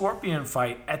the Scorpion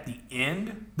fight at the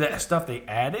end, the stuff they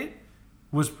added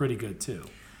was pretty good too.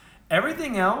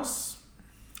 Everything else,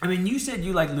 I mean, you said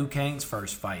you like Liu Kang's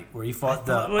first fight where he fought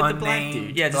the unnamed black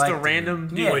dude. Yeah, just a random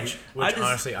dude. Yeah. Which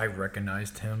honestly, I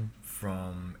recognized him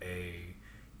from a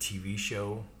TV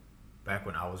show back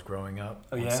when I was growing up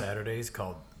on Saturdays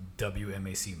called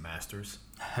WMAC Masters,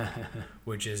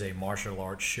 which is a martial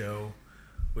arts show,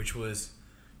 which was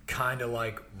kind of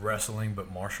like wrestling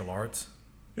but martial arts.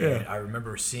 Yeah. And I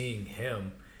remember seeing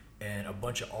him and a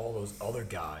bunch of all those other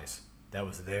guys that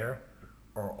was there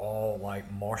are all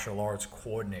like martial arts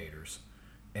coordinators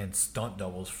and stunt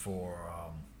doubles for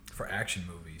action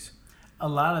movies. A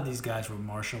lot of these guys were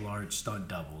martial arts stunt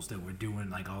doubles that were doing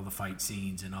like all the fight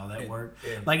scenes and all that work.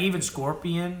 Like even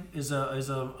Scorpion is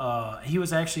he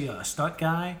was actually a stunt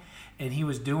guy. And he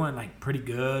was doing like pretty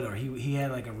good, or he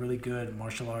had like a really good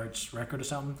martial arts record or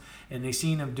something. And they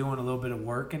seen him doing a little bit of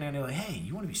work, and then they're like, "Hey,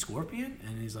 you want to be Scorpion?"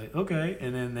 And he's like, "Okay."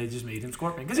 And then they just made him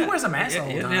Scorpion because he wears a mask all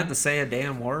the time. He didn't have to say a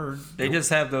damn word. They just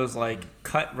have those like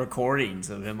cut recordings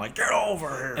of him like, "Get over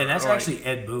here." And that's actually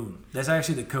Ed Boon. That's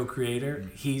actually the co-creator.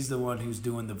 He's the one who's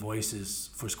doing the voices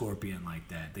for Scorpion like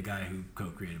that. The guy who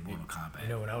co-created Mortal Kombat. You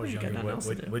know, when I was younger,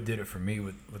 what did it for me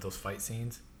with those fight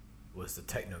scenes was the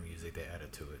techno music they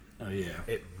added to it. Oh, yeah.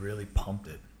 It really pumped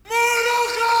it. Mortal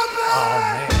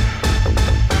Kombat!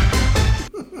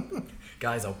 Oh, man.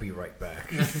 Guys, I'll be right back.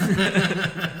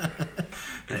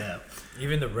 Yeah.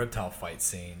 Even the Reptile fight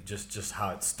scene, just how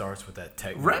it starts with that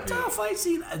techno. Reptile fight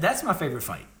scene, that's my favorite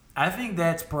fight. I think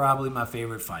that's probably my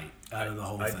favorite fight out of the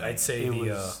whole thing. I'd say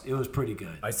it was pretty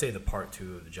good. I'd say the part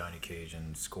 2 of the Johnny Cage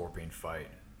and Scorpion fight,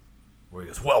 where he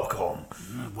goes, welcome.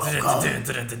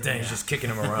 He's just kicking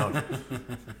him around.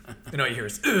 You know, you hear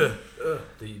is, Do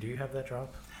you have that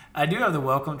drop? I do have the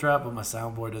welcome drop, but my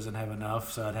soundboard doesn't have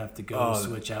enough, so I'd have to go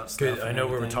switch out stuff. I know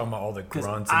we were talking about all the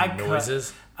grunts and the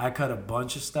noises. I cut a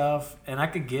bunch of stuff, and I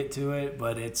could get to it,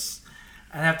 but I'd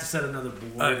have to set another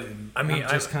board.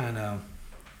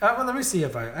 Well, let me see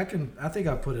if I can. I think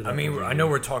I'll put it. I mean, I know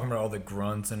we're talking about all the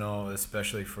grunts and all,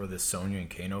 especially for the Sonya and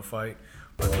Kano fight.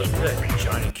 But that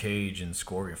Johnny Cage and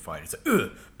Scorpion fight, it's like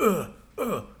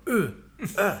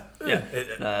yeah,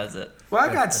 that's it. Well,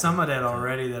 I got some of that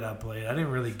already that I played. I didn't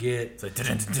really get all of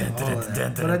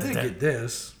that, but I did get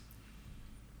this.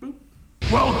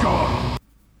 Welcome.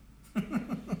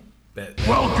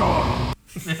 Welcome.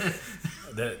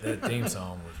 That theme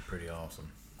song was pretty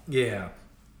awesome. Yeah.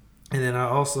 And then I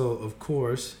also, of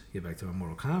course, get back to my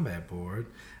Mortal Kombat board.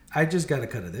 I just got a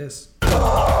cut of this.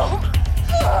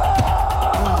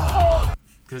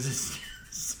 Because it's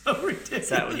so ridiculous. Is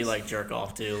that what you like jerk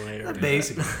off to later?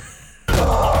 Basically. There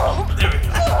we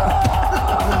go.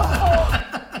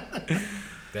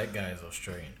 That guy's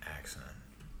Australian accent.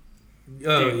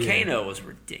 Dude, Kano was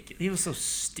ridiculous. He was so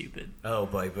stupid. Oh,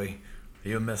 baby.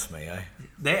 You miss me, eh?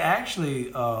 They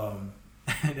actually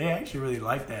really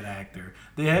liked that actor.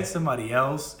 They had somebody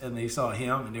else, and they saw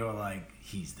him, and they were like,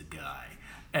 he's the guy.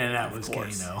 And that was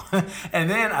Kano. And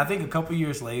then I think a couple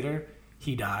years later,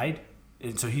 he died.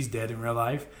 And so he's dead in real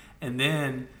life. And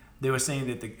then they were saying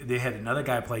that they had another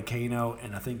guy play Kano,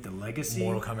 and I think the Legacy.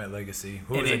 Mortal Kombat Legacy.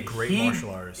 Who was a great martial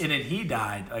artist. And then he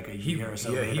died like a year or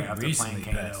so later after playing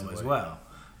Kano as well.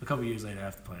 A couple years later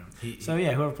after playing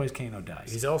him. Whoever plays Kano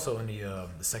dies. He's also in the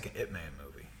second Ip Man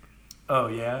movie. Oh,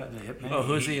 yeah? The Ip Man? Oh,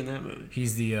 who's he in that movie?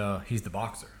 He's the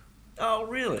boxer. Oh,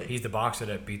 really? He's the boxer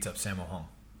that beats up Sammo Hung.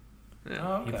 Yeah.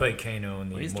 Oh, okay. He played Kano in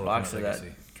the he's Mortal the boxer Kombat Legacy.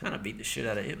 that kind of beat the shit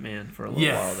out of Hitman for a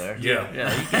little while there. Yeah,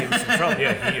 he gave him some trouble.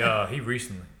 Yeah, he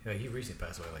recently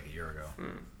passed away like a year ago.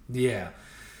 Yeah.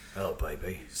 Hello,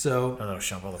 baby. So hello,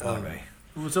 Shambhala baby.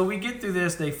 So we get through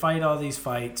this. They fight all these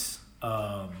fights.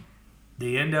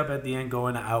 They end up at the end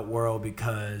going to Outworld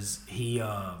because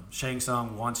Shang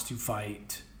Tsung wants to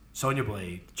fight Sonya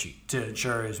Blade to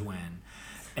ensure his win.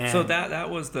 And so that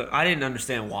was I didn't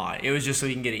understand why. It was just so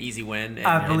you can get an easy win. And,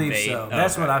 I believe invade. so.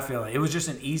 That's what I feel like. It was just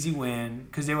an easy win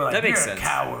because they were like, That makes you're sense. a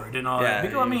coward and all that.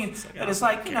 Because, I mean, it's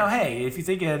like, you know, hey, if you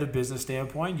think at a business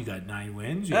standpoint, you got 9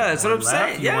 wins. You got that's what I'm left,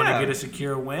 saying. You want to Yeah. get a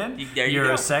secure win. There you You're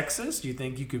go. a sexist. You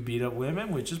think you could beat up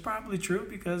women, which is probably true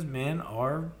because men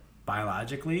are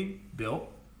biologically built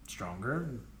stronger,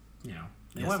 you know,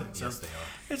 than women. So Yes, they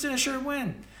are. it's an assured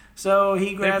win. So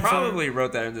he They grabs probably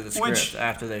wrote that into the script Which-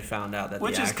 after they found out that the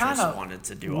which is actress kinda wanted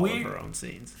to do all weird. of her own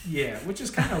scenes. Yeah, which is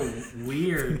kind of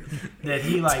weird that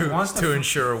he like wants to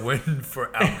ensure a win for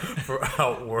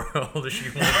Outworld. She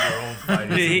won her own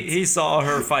fight. He saw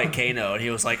her fight Kano and he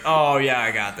was like, "Oh yeah,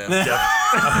 I got this."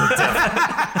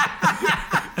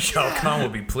 Shao Kahn will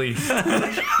be pleased.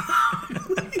 Yeah,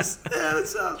 that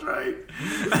sounds right.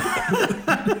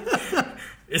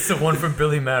 It's the one from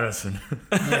Billy Madison.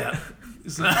 Yeah.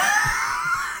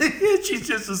 She's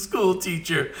just a school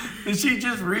teacher, and she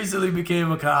just recently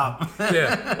became a cop.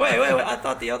 Yeah. Wait. I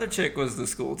thought the other chick was the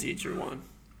school teacher one.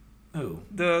 Who?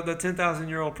 The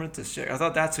 10,000-year-old apprentice chick. I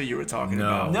thought that's who you were talking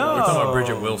about. No. We're talking about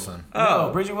Bridget Wilson. Oh,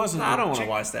 No, Bridget Wilson. I don't want to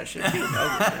watch that shit. She was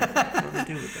ugly, man. What do we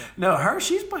do with that? No,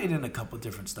 she's played in a couple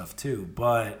different stuff too,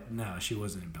 but no, she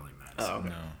wasn't in Billy Madison. Oh,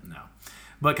 okay. No.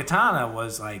 But Katana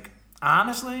was like,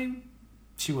 honestly,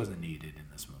 she wasn't needed in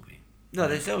this movie. No,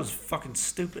 they said it was fucking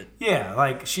stupid. Yeah,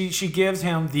 like she gives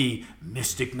him the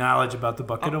mystic knowledge about the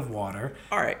bucket of water.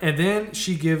 All right. And then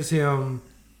she gives him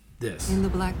this. In the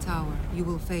Black Tower, you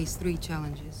will face 3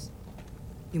 challenges.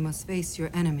 You must face your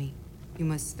enemy, you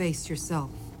must face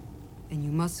yourself, and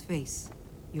you must face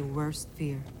your worst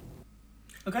fear.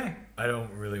 Okay. I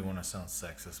don't really want to sound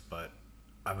sexist, but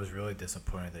I was really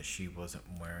disappointed that she wasn't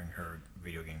wearing her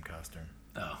video game costume.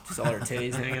 Oh. Just all her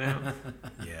titties hanging out.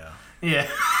 Yeah. Yeah.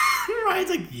 Ryan's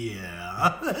like,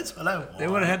 yeah, that's what I want. They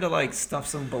would have had to like stuff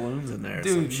some balloons in there. or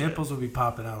some Dude, shit. nipples would be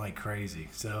popping out like crazy.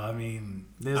 So, I mean,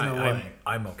 there's no way.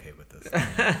 I'm okay with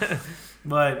this.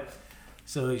 But,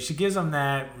 so she gives him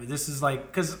that. This is like,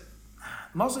 because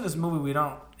most of this movie, we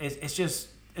don't, it's just,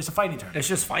 it's a fighting tournament. It's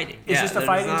just fighting. It's just a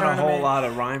fighting There's not tournament. a whole lot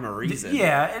of rhyme or reason.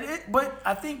 Yeah, but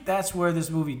I think that's where this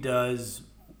movie does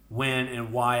win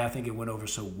and why I think it went over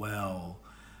so well.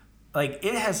 Like,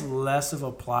 it has less of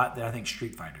a plot than I think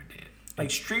Street Fighter did. Like,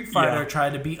 Street Fighter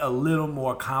tried to be a little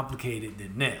more complicated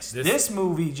than this. This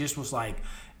movie just was like,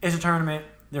 it's a tournament,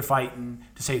 they're fighting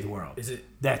to save the world.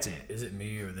 That's it. Is it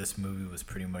me or this movie was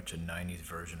pretty much a 90s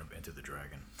version of Enter the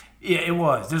Dragon? Yeah, it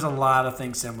was. There's a lot of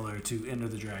things similar to Enter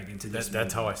the Dragon to this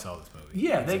That's movie. how I saw this movie.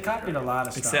 Yeah, they copied a lot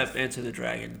of stuff. Except Enter the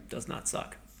Dragon does not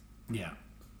suck. Yeah.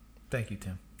 Thank you,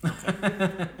 Tim.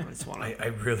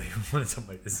 I really wanted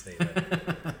somebody to say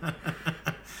that.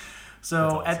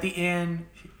 So awesome. at the end,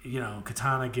 you know,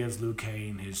 Katana gives Liu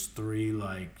Kang his 3,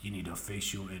 like, you need to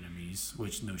face your enemies,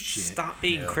 which no shit. Stop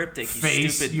being cryptic, you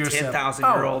Face stupid yourself.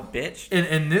 10,000-year-old bitch.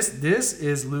 And this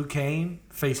is Liu Kang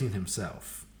facing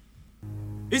himself.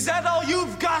 Is that all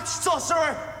you've got,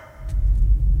 sorcerer?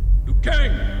 Liu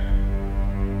Kang!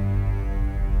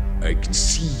 I can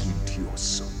see into your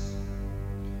soul.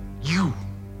 You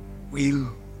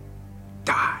will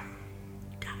die.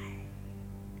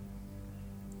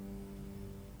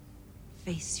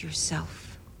 Face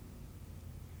yourself.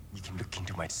 You can look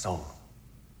into my soul,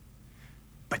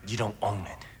 but you don't own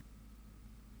it.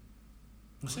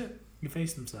 That's it. He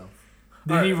faced himself.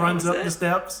 Then he runs up the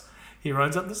steps. He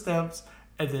runs up the steps,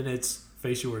 and then it's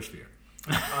face your worst fear.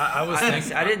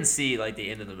 I didn't see like the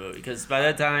end of the movie because by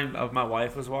that time my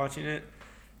wife was watching it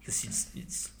because she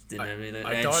just didn't have anything,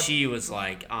 and she was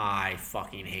like, "I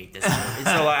fucking hate this movie." And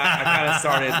so I kind of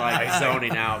started like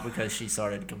zoning out because she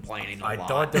started complaining a lot. I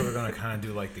thought they were gonna kind of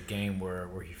do like the game where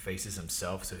he faces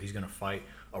himself, so he's gonna fight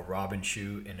a Robin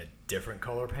shoe in a different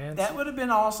color pants. That would have been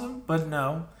awesome, but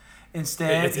no.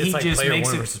 Instead, it's he like just player makes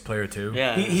 1 it, versus player 2.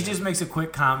 Yeah, he just makes a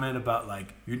quick comment about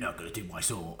like, "You're not gonna take my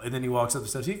soul," and then he walks up the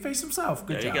steps. He faced himself.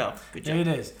 Good There job. you go. Good job. There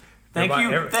it is. Thank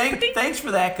you. Thanks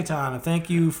for that, Katana. Thank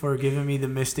you for giving me the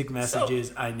mystic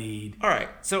messages I need. All right.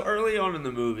 So early on in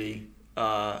the movie,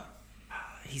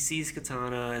 he sees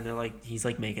Katana, and they're like, he's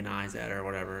like making eyes at her or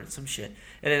whatever, some shit.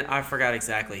 And then I forgot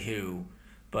exactly who,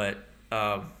 but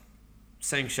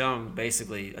Shang Tsung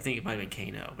basically, I think it might have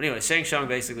been Kano. But anyway, Shang Tsung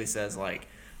basically says like,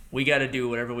 we got to do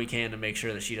whatever we can to make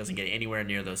sure that she doesn't get anywhere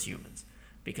near those humans,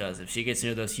 because if she gets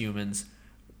near those humans,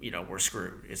 you know, we're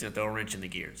screwed. It's gonna throw a wrench in the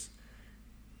gears.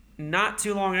 Not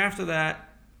too long after that,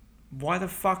 why the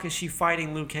fuck is she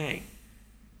fighting Liu Kang?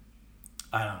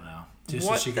 I don't know. Just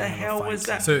What so she the can have a hell fight was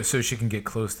that? So she can get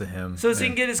close to him. So she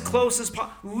can get as close as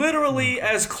literally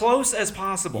as close as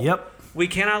possible. Yep. We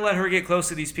cannot let her get close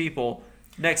to these people.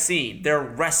 Next scene, they're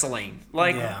wrestling.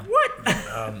 Like, Yeah. what?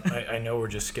 I know we're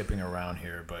just skipping around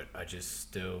here, but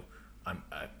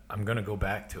I'm gonna go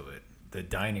back to it. The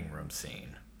dining room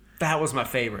scene. That was my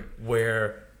favorite.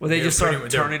 Where they just start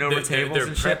turning over tables they're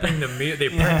and prepping shit. the meal.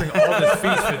 They're prepping all this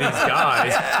feast for these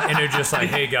guys, and they're just like,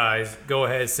 "Hey guys, go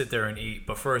ahead, sit there and eat.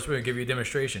 But first, we're gonna give you a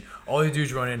demonstration. All you do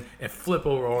is run in and flip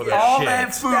over all that all shit.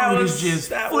 That food is just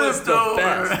flipped over.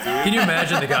 Best, Can you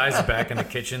imagine the guys back in the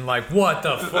kitchen like, "What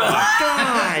the fuck?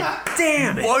 God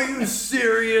damn it! Are you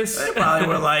serious?" They probably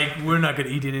were like, "We're not gonna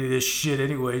eat any of this shit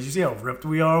anyways. You see how ripped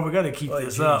we are? We gotta keep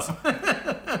this up."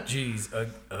 Jeez,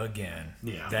 again.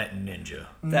 Yeah. That ninja.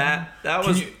 That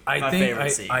was my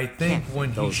favorite scene. I think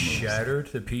when he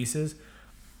shattered to pieces,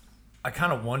 I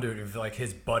kind of wondered if like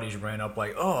his buddies ran up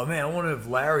like, "Oh man, I wonder if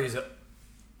Larry's."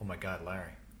 Oh my God,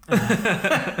 Larry!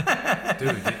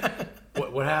 Dude,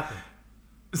 what happened?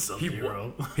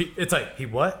 Sub-Zero. It's like he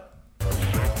what?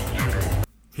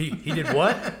 He did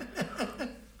what?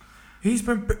 He's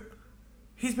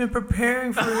been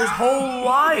preparing for his whole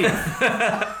life.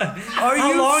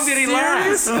 How long did he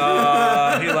last?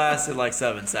 He lasted like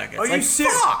 7 seconds. Are you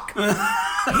serious? Fuck!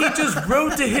 He just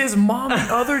wrote to his mom the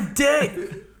other day.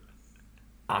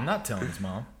 I'm not telling his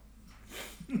mom.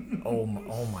 Oh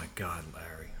my God,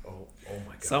 Larry. Oh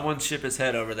my God. Someone ship his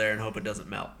head over there and hope it doesn't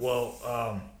melt.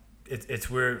 Well, it's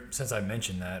weird since I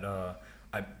mentioned that.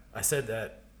 I said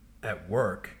that at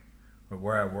work.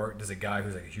 Where I work, there's a guy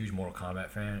who's like a huge Mortal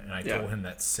Kombat fan, and I told him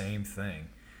that same thing.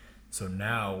 So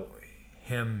now,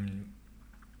 him,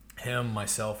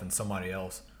 myself, and somebody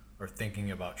else are thinking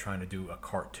about trying to do a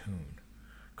cartoon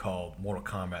called Mortal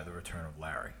Kombat: The Return of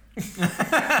Larry.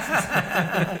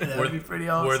 That'd be pretty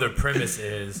awesome. Where the premise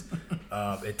is,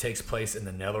 it takes place in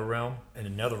the Nether Realm, and the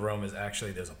Nether Realm is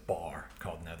actually there's a bar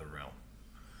called Nether Realm,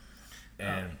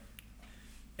 and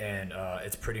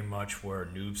it's pretty much where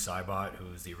Noob Saibot,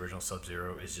 who's the original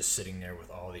Sub-Zero, is just sitting there with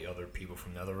all the other people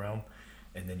from NetherRealm,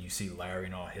 and then you see Larry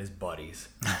and all his buddies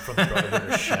from the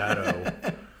Brotherhood of Shadow,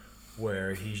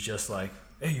 where he's just like,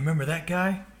 "Hey, you remember that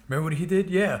guy? Remember what he did?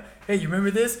 Yeah. Hey, you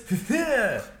remember this?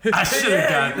 Yeah. I should have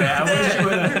got that. I wish you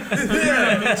would have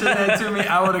mentioned that to me.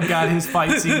 I would have got his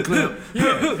fight scene clip.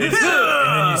 Yeah. And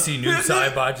then you see Noob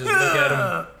Saibot just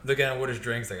look at him with his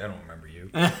drinks, like, I don't remember you.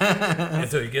 And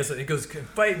so he goes,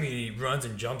 fight me. He runs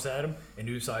and jumps at him, and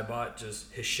Noob Saibot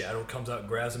his shadow comes out,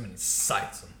 grabs him, and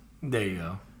sights him. There you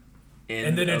go.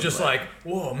 And then it's just like,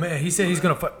 whoa, man, he said he's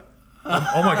gonna fight.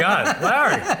 Oh my God,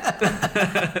 Larry,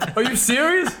 are you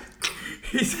serious?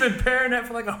 He's been preparing that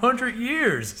for like 100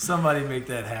 years. Somebody make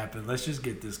that happen. Let's just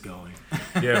get this going.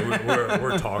 Yeah,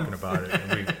 we're talking about it.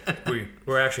 And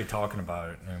we're actually talking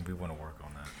about it, and we want to work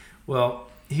on that. Well,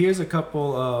 here's a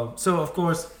couple. So of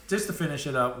course, just to finish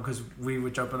it up, because we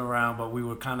were jumping around, but we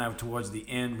were kind of towards the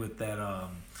end with that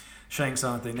Shang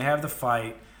Tsung thing. They have the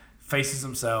fight. Faces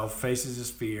himself. Faces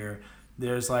his fear.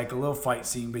 There's like a little fight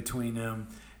scene between them,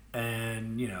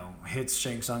 and hits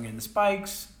Shang Tsung in the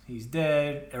spikes. He's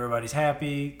dead. Everybody's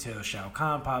happy till Shao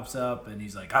Kahn pops up and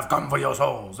he's like, "I've come for your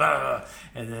souls." And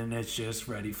then it's just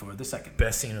ready for the second.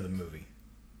 Best scene of the movie.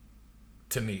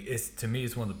 To me,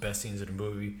 it's one of the best scenes of the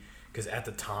movie, because at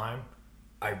the time,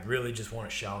 I really just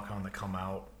wanted Shao Kahn to come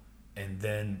out, and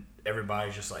then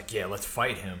everybody's just like, "Yeah, let's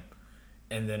fight him."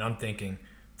 And then I'm thinking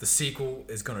the sequel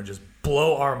is gonna just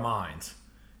blow our minds.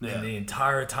 Yeah. And the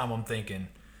entire time I'm thinking,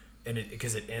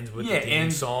 because it ends with the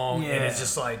theme song, and it's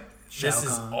just like, this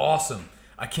is awesome.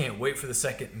 I can't wait for the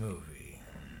second movie.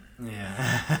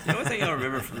 Yeah. The only thing I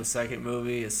remember from the second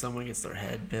movie is someone gets their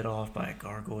head bit off by a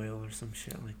gargoyle or some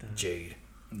shit like that. Jade.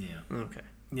 Yeah. Okay.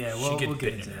 Yeah, well, we'll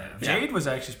get into that. Jade was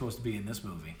actually supposed to be in this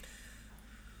movie.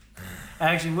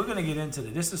 Actually, we're going to get into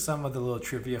this. This is some of the little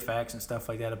trivia facts and stuff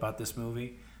like that about this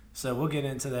movie. So we'll get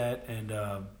into that and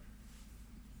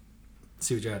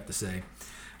see what you have to say.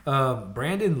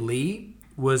 Brandon Lee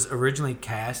was originally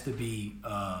cast to be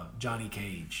Johnny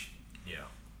Cage. Yeah.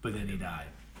 But then he died.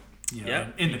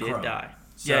 In The Crow. Did die.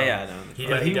 So, I know.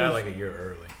 He died like a year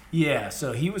early. Yeah,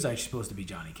 so he was actually supposed to be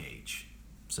Johnny Cage.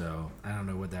 So I don't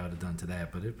know what that would have done to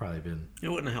that, but it'd probably been... It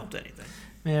wouldn't have helped anything.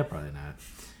 Yeah, probably not.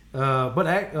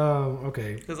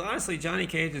 Okay. Because honestly, Johnny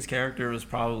Cage's character was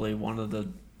probably one of the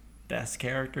best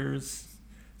characters.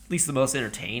 At least the most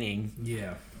entertaining.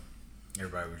 Yeah.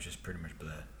 Everybody was just pretty much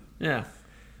blah. Yeah.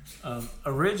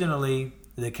 Originally,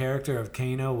 the character of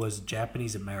Kano was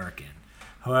Japanese American.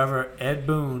 However, Ed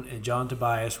Boon and John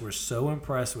Tobias were so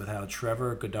impressed with how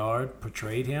Trevor Goddard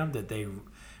portrayed him that they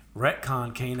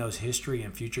retconned Kano's history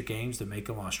in future games to make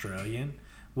him Australian,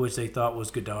 which they thought was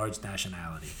Goddard's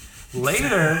nationality.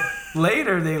 Later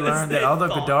they learned that although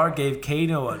Goddard gave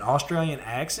Kano an Australian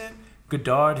accent,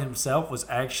 Goddard himself was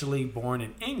actually born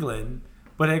in England,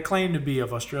 but it claimed to be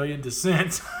of Australian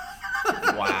descent.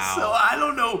 Wow. So I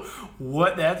don't know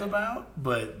what that's about,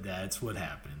 but that's what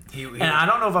happened. And I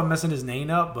don't know if I'm messing his name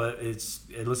up, but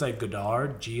it looks like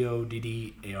Goddard,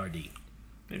 Goddard.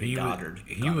 Maybe Goddard.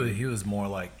 He was more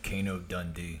like Kano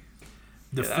Dundee.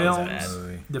 The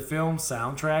film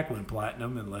soundtrack went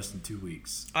platinum in less than 2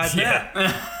 weeks. I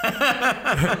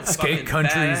bet. Skate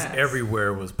countries badass.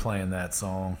 everywhere was playing that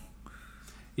song.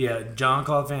 Yeah,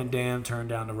 Jean-Claude Van Damme turned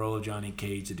down the role of Johnny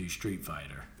Cage to do Street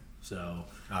Fighter. So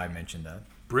I mentioned that.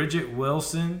 Bridget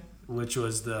Wilson, which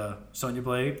was the Sonya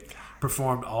Blade,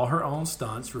 performed all her own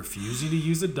stunts, refusing to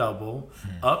use a double,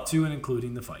 up to and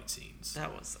including the fight scenes.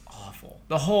 That was awful.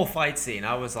 The whole fight scene,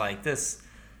 I was like, this.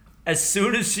 As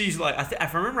soon as she's like,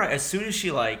 if I remember right, as soon as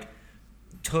she like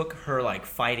took her like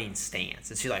fighting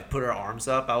stance and she like put her arms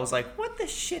up, I was like, what the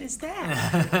shit is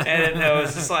that? And I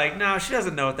was just like, no, she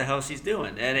doesn't know what the hell she's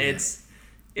doing. And it's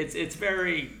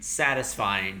very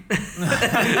satisfying to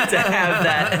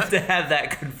have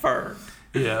that confirmed.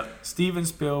 Yeah, Steven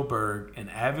Spielberg, an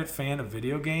avid fan of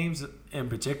video games, in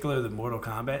particular the Mortal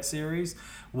Kombat series,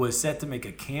 was set to make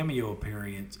a cameo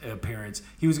appearance.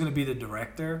 He was going to be the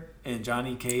director in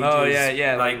Johnny Cage's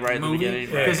like right movie, at the beginning.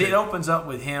 because it opens up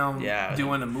with him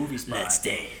doing a movie spot. Let's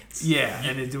dance. Yeah,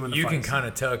 and then doing the You fight can scene. kind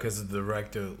of tell because the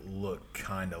director looked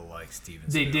kind of like Steven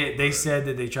They Spielberg. did. They said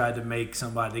that they tried to make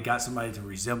somebody. They got somebody to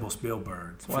resemble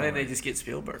Spielberg. Why didn't they just get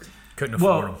Spielberg? Couldn't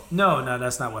afford him. No,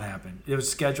 that's not what happened. It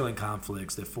was scheduling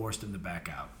conflicts that forced him to back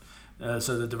out.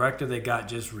 So the director they got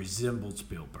just resembled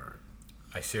Spielberg.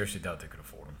 I seriously doubt they could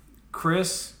afford him.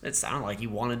 It sounded like he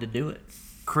wanted to do it.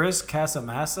 Chris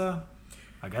Casamassa,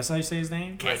 I guess how you say his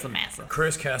name? Casamassa.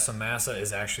 Chris Casamassa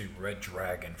is actually Red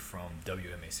Dragon from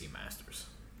WMAC Masters.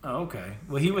 Oh, okay.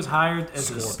 Well, he was hired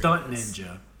as a Scorpion. stunt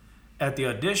ninja. At the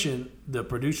audition, the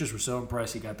producers were so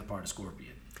impressed he got the part of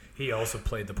Scorpion. He also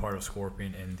played the part of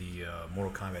Scorpion in the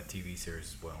Mortal Kombat TV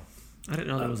series as well. I didn't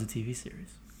know that was a TV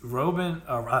series.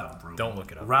 Don't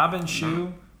look it up. Robin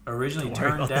Shue originally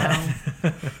turned down.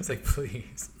 It's like,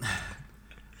 please.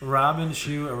 Robin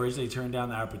Shue originally turned down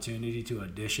the opportunity to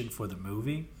audition for the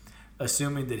movie,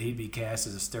 assuming that he'd be cast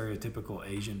as a stereotypical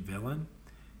Asian villain.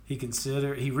 He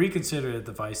reconsidered at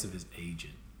the advice of his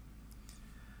agent.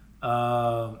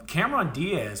 Cameron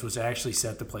Diaz was actually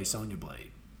set to play Sonya Blade.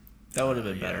 That would have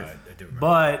been better. I do remember.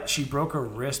 But she broke her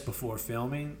wrist before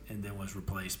filming and then was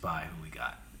replaced by who we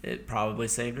got. It probably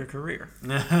saved her career.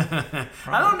 I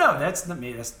don't know. That's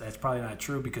probably not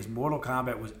true because Mortal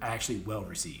Kombat was actually well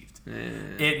received.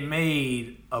 It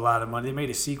made a lot of money. They made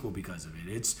a sequel because of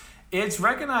it. It's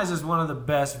recognized as one of the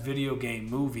best video game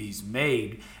movies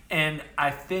made, and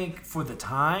I think for the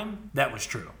time that was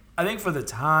true. I think for the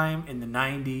time in the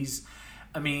 90s,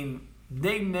 I mean,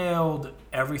 they nailed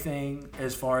everything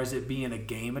as far as it being a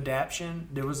game adaptation.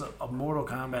 There was a Mortal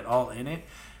Kombat all in it.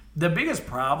 The biggest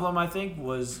problem, I think,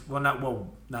 was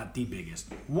not the biggest.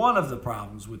 One of the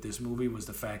problems with this movie was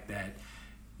the fact that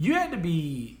you had to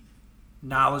be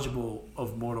knowledgeable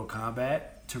of Mortal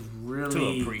Kombat to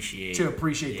really appreciate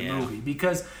the movie.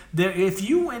 Because if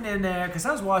you went in there, because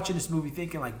I was watching this movie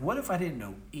thinking, like, what if I didn't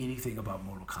know anything about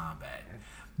Mortal Kombat?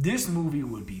 This movie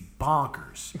would be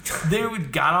bonkers. They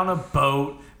got on a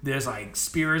boat. There's like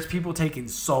spirits, people taking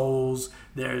souls.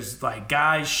 There's like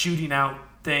guys shooting out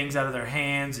things out of their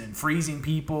hands and freezing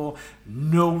people.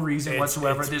 No reason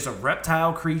whatsoever. There's a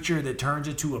reptile creature that turns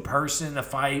into a person to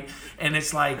fight. And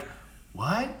it's like,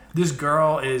 what? This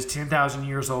girl is 10,000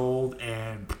 years old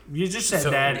and you just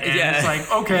said that. And it's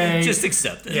like, okay. Just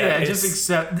accept it. Yeah, just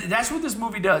accept. That's what this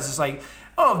movie does. It's like,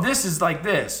 oh, this is like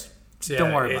this.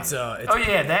 Don't worry about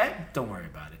it. Don't worry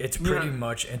about it. It's pretty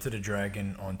much Enter the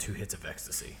Dragon on 2 hits of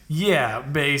ecstasy. Yeah,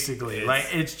 basically.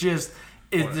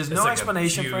 There's no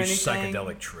explanation for anything.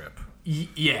 Psychedelic trip.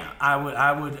 Yeah,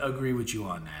 I would agree with you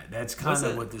on that. That's kind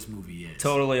of what this movie is.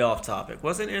 Totally off topic.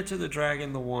 Wasn't Enter the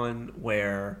Dragon the one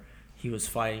where he was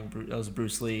fighting? That was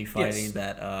Bruce Lee fighting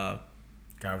that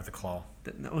guy with the claw.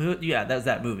 That was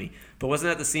that movie. But wasn't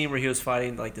that the scene where he was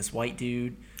fighting like this white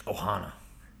dude? Ohana.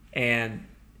 And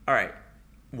all right,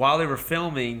 while they were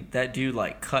filming, that dude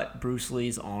like cut Bruce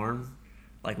Lee's arm,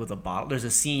 like with a bottle. There's a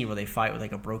scene where they fight with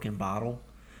like a broken bottle,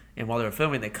 and while they were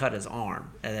filming, they cut his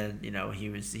arm, and then he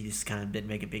just kind of didn't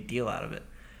make a big deal out of it.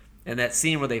 And that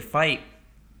scene where they fight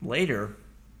later,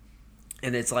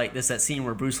 and it's like that scene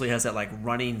where Bruce Lee has that like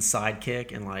running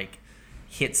sidekick and like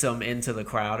hits him into the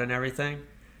crowd and everything.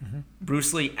 Mm-hmm.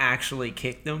 Bruce Lee actually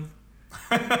kicked him.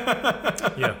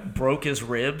 Broke his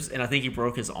ribs, and I think he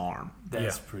broke his arm.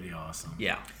 That's pretty awesome.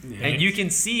 Yeah. And you can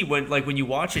see when you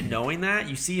watch it knowing that,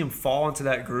 you see him fall into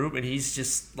that group and he's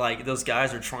just like, those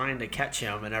guys are trying to catch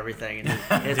him and everything. And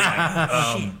it's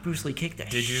like, shit, Bruce Lee kicked the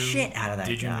shit out of that guy.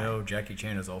 Did you know Jackie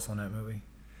Chan is also in that movie?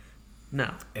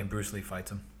 No. And Bruce Lee fights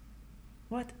him.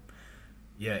 What?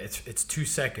 Yeah, it's 2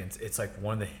 seconds. It's like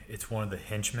one of the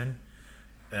henchmen.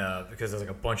 Because there's like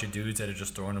a bunch of dudes that are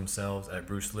just throwing themselves at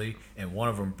Bruce Lee, and one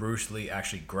of them, Bruce Lee,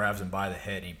 actually grabs him by the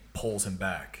head and he pulls him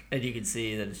back. And you can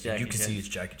see that it's Jackie Chan. You can see it's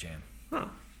Jackie Chan. Huh.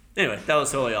 Anyway, that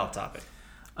was totally off topic.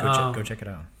 Go check it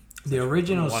out. The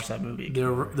original watch that movie.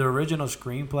 The original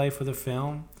screenplay for the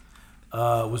film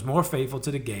was more faithful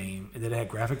to the game, and that it had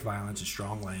graphic violence and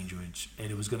strong language, and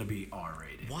it was going to be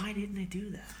R-rated. Why didn't they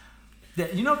do that?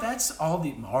 That's all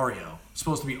the Mario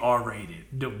supposed to be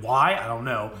R-rated. Why? I don't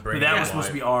know. But that was supposed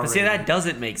to be R-rated. But see, that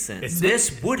doesn't make sense.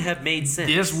 This would have made sense.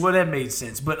 This would have made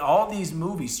sense. But all these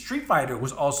movies, Street Fighter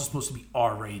was also supposed to be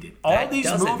R-rated. All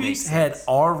these movies had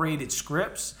R-rated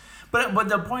scripts. But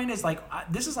the point is, like,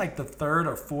 this is like the third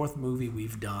or fourth movie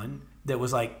we've done that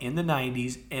was like in the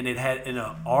 90s, and it had an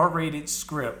R-rated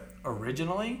script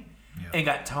originally and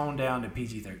got toned down to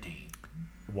PG-13.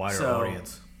 Wider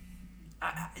audience.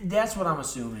 That's what I'm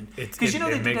assuming. Because they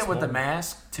did that with The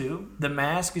Mask too. The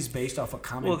Mask is based off a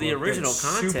comic book. Well, the original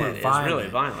content is really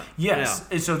violent. Yes,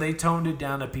 and so they toned it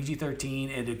down to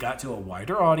PG-13, and it got to a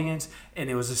wider audience, and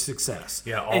it was a success.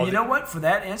 Yeah, and you know what? For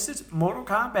that instance, Mortal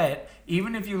Kombat,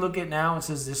 even if you look at now and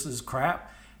says this is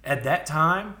crap, at that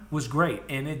time was great,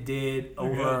 and it did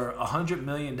over $100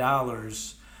 million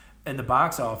in the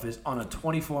box office on a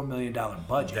 $24 million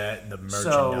budget. The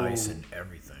merchandise and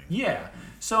everything. Yeah.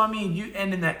 So I mean,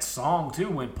 and then that song too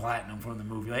went platinum from the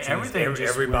movie. Like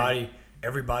everybody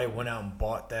went out and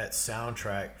bought that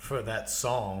soundtrack for that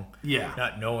song. Yeah.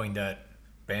 Not knowing that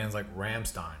bands like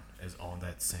Rammstein is on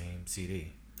that same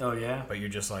CD. Oh yeah. But you're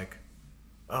just like,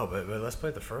 oh, but let's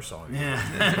play the first song.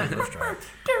 Yeah. The first track.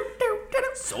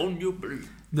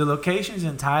 The locations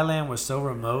in Thailand were so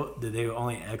remote that they were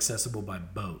only accessible by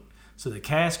boat. So the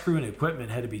cast, crew, and equipment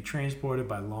had to be transported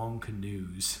by long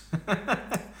canoes.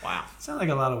 Wow. Sounds like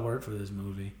a lot of work for this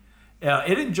movie.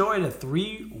 It enjoyed a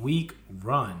 3-week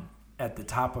run at the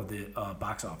top of the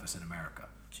box office in America.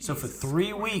 Jesus. So for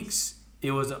 3 weeks,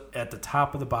 it was at the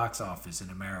top of the box office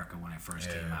in America when it first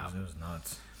came out. It was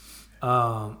nuts.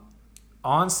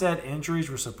 On-set injuries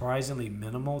were surprisingly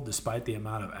minimal despite the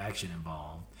amount of action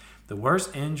involved. The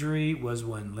worst injury was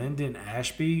when Lyndon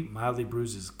Ashby mildly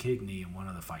bruised his kidney in one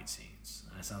of the fight scenes.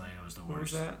 That sounded like it was the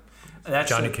worst. Where's that? That's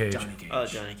Johnny Cage. Oh,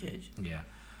 Johnny Cage. Yeah.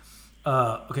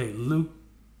 Okay, Luke.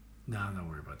 No, I'm not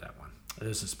worried about that one.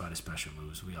 This is about his special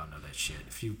moves. We all know that shit.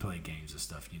 If you play games and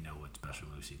stuff, you know what special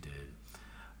moves he did.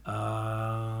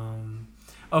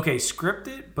 Okay,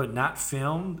 scripted but not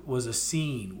filmed was a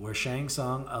scene where Shang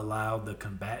Tsung allowed the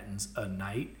combatants a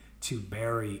night to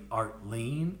bury Art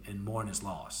Lean and mourn his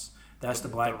loss. That's the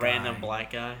black guy. Random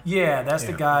black guy? Yeah, that's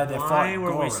the guy that fought Why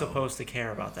were Goro. we supposed to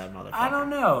care about that motherfucker? I don't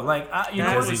know.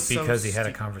 Because he had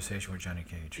a conversation with Johnny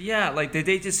Cage. Yeah, like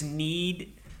they just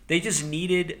needed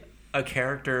a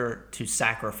character to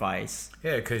sacrifice.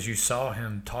 Yeah, because you saw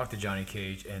him talk to Johnny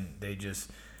Cage, and they just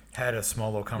had a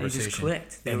small little conversation. They just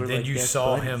clicked. And then you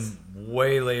saw him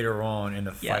way later on in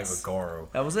the fight with Goro.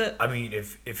 That was it. I mean,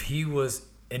 if he was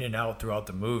in and out throughout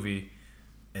the movie,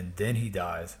 and then he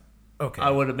dies, okay, I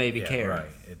would have maybe cared. Right.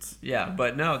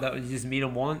 But no, that was you just meet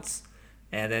him once,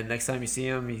 and then next time you see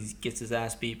him, he gets his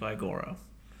ass beat by Goro.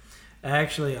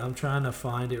 Actually, I'm trying to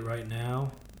find it right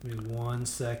now. Give me 1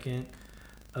 second.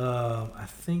 I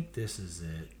think this is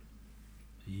it.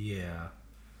 Yeah.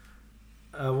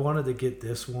 I wanted to get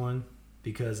this one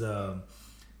because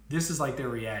this is like their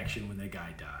reaction when the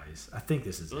guy dies. I think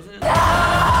this is it.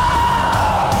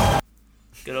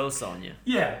 Good old Sonya.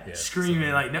 Yeah,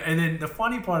 screaming like no. And then the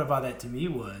funny part about that to me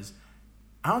was,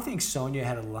 I don't think Sonya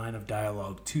had a line of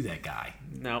dialogue to that guy.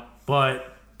 No.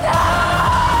 But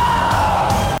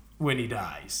when he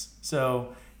dies,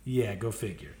 so yeah, go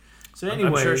figure. So anyway,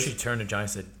 I'm sure she turned to Johnny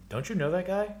and said, "Don't you know that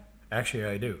guy?" Actually,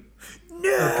 I do.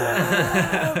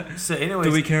 No. Okay. So anyways,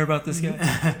 do we care about this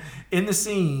guy? In the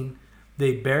scene,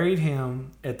 they buried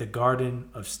him at the Garden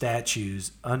of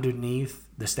Statues underneath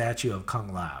the statue of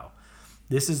Kung Lao.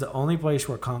 This is the only place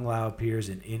where Kung Lao appears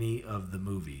in any of the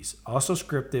movies. Also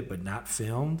scripted but not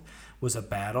filmed was a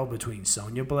battle between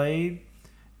Sonya Blade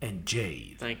and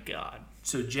Jade. Thank God.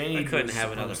 So Jade couldn't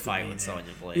have another fight with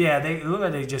Sonya Blade. Yeah, they look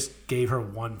like they just gave her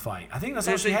one fight. I think that's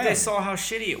all she had. They saw how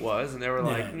shitty it was, and they were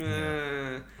like,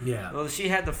 Yeah. Well, she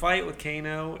had the fight with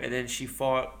Kano, and then she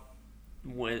fought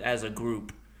as a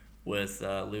group with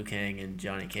Liu Kang and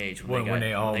Johnny Cage when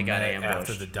they got met ambushed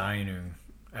after the dining room.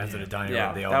 After the dining Yeah,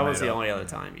 room, they all that was met the up. only other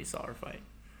time you saw her fight.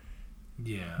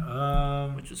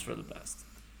 Yeah. Which was for the best.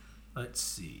 Let's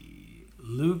see.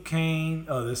 Liu Kang.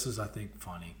 Oh, this is, I think,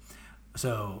 funny.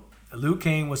 So, Liu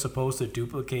Kang was supposed to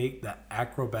duplicate the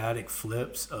acrobatic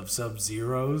flips of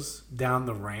Sub-Zero's down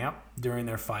the ramp during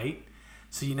their fight.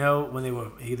 So, you know, when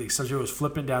Sub-Zero was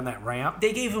flipping down that ramp.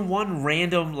 They gave him one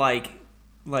random, like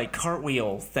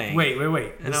cartwheel thing. Wait.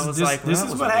 And I was this like, well, this that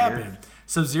is was what weird. happened.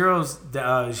 Sub-Zero's,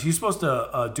 he's supposed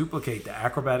to duplicate the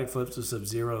acrobatic flips of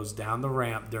Sub-Zero's down the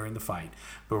ramp during the fight,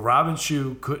 but Robin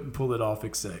Shou couldn't pull it off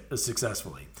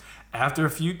successfully. After a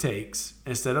few takes,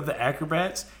 instead of the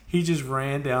acrobats, he just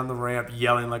ran down the ramp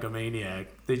yelling like a maniac.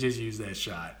 They just used that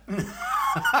shot. See,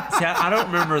 I don't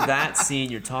remember that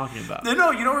scene you're talking about.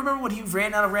 No, you don't remember when he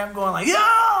ran down the ramp going like,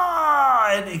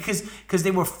 yeah, because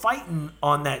they were fighting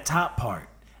on that top part,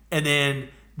 and then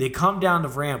they come down the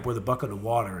ramp where the bucket of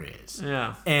water is.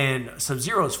 Yeah. And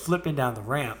Sub-Zero's flipping down the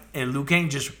ramp, and Liu Kang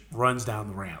just runs down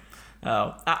the ramp.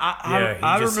 Oh,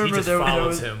 I remember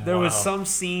there was some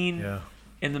scene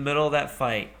in the middle of that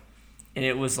fight, and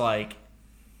it was like,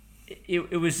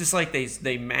 it was just like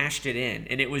they mashed it in,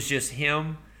 and it was just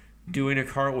him doing a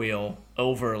cartwheel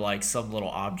over like some little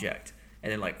object,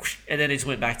 and then like, whoosh, and then it just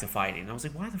went back to fighting. And I was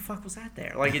like, why the fuck was that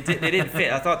there? Like they didn't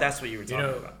fit. I thought that's what you were talking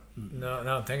about. No,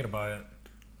 now I'm thinking about it.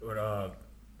 But,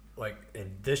 like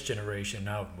in this generation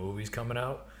now of movies coming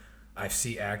out, I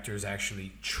see actors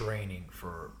actually training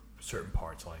for certain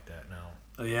parts like that now.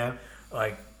 Oh yeah,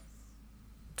 like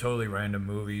totally random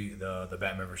movie, the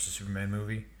Batman vs Superman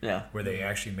movie. Yeah, where they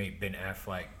actually made Ben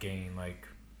Affleck gain like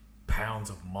pounds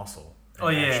of muscle. Oh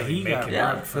yeah, he got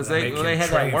because they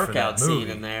had that workout scene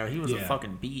in there. He was a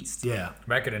fucking beast. Yeah,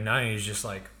 back in the '90s, just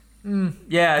like.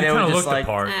 Yeah, they were just like,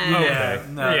 the part. Okay.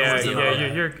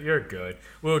 You're good.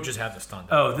 We'll just have the stunt.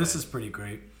 Oh, this is pretty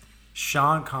great.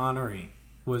 Sean Connery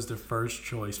was the first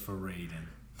choice for Raiden.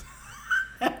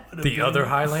 The other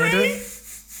Highlander?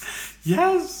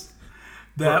 Yes.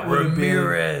 That would have been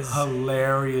Ramirez.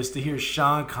 hilarious to hear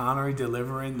Sean Connery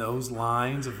delivering those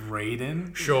lines of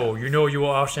Raiden. Sure, you know you will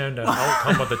outstand the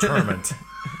outcome of the tournament.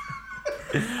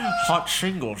 Hot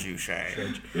shingles, you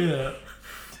say? Yeah.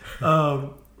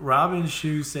 Robin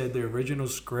Shou said the original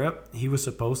script, he was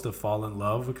supposed to fall in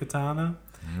love with Katana.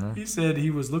 Mm-hmm. He said he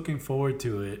was looking forward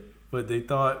to it, but they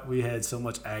thought we had so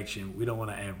much action, we don't want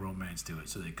to add romance to it,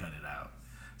 so they cut it out.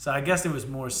 So I guess there was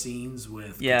more scenes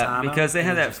with Katana. Because they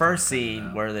had that first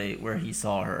scene where he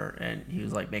saw her and he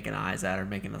was like making eyes at her,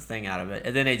 making a thing out of it,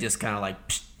 and then they just kind of like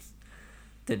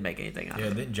didn't make anything out of it.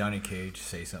 Yeah, didn't Johnny Cage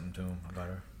say something to him about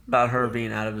her? About her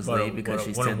being out of his league because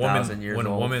she's 10,000 years old.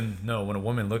 When a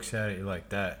woman looks at it like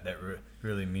that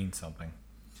really means something.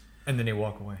 And then they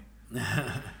walk away.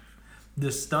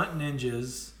 The stunt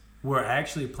ninjas were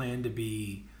actually planned to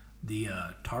be the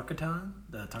Tarkatan?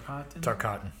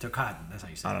 Tarkatan. That's how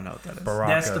you say it. I don't know what that is.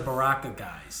 Baraka. That's the Baraka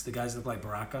guys. The guys that look like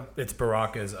Baraka. It's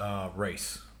Baraka's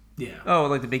race. Yeah. Oh,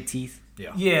 like the big teeth?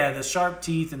 Yeah. Yeah, the sharp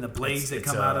teeth and the blades that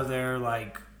come out of their,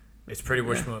 like... It's pretty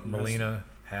much Melina,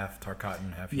 half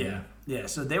Tarkatan, half human. Yeah,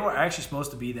 so they were actually supposed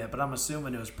to be that, but I'm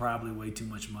assuming it was probably way too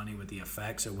much money with the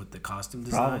effects or with the costume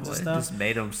designs and stuff. Just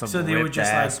made them some so they would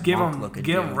just like give them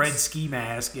red dudes. ski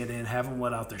mask and then have them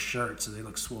wet out their shirts so they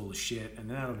look swole as shit,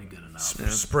 and that'll be good enough.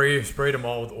 Spray them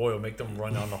all with oil, make them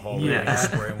run down the hallway and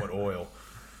spray them with oil.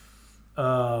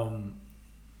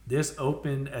 This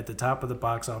opened at the top of the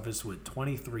box office with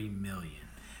 $23 million,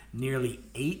 nearly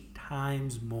 8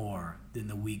 times more than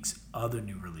the week's other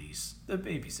new release, The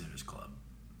Babysitter's Club.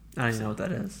 I don't even know what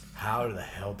that is. How the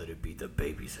hell did it beat The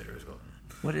Babysitter's Club?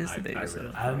 What is The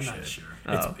Babysitter? I'm not sure.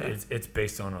 It's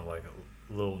based on a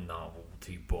little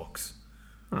novelty books.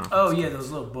 Oh yeah,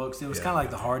 those little books. It was kind of like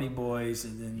the Hardy Boys,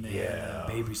 and then they had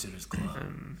the Babysitter's Club.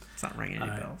 It's not ringing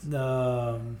any bells.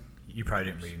 You probably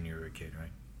didn't read when you were a kid,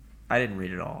 right? I didn't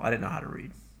read it all. I didn't know how to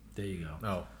read. There you go.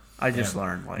 Oh, I just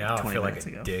learned like now 20 I feel minutes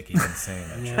like a ago. dick even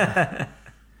saying that.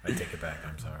 I take it back.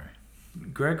 I'm sorry.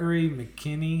 Gregory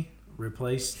McKinney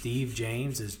replaced Steve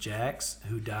James as Jax,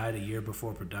 who died a year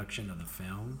before production of the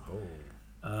film.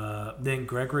 Then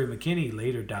Gregory McKinney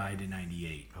later died in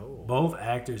 '98. Both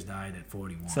actors died at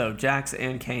 41. So Jax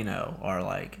and Kano are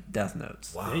like Death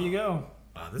Notes. Wow. There you go.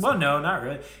 Well, no, not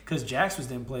really, because Jax was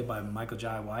then played by Michael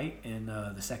Jai White in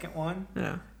the second one.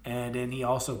 Yeah. And then he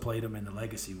also played him in the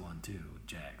Legacy one too,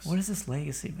 Jax. What is this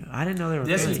Legacy movie? I didn't know they were.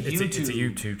 This good. is It's a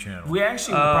YouTube channel. We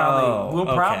actually will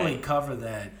probably cover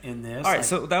that in this. All right,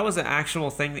 so that was an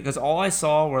actual thing because all I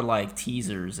saw were like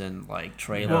teasers and like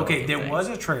trailers. Well, okay, there was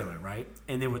a trailer, right?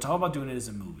 And they were talking about doing it as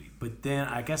a movie, but then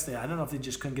I guess I don't know if they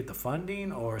just couldn't get the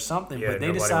funding or something, but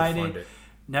they decided,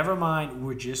 never mind,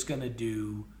 we're just gonna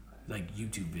do like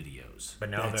YouTube videos. But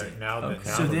now That's they're it. now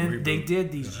So the then they reboot-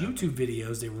 did these YouTube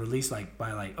videos. They released like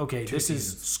by like, okay, Two this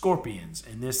seasons. is Scorpions,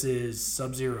 and this is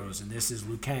Sub-Zeros, and this is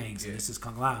Liu Kang's, and this is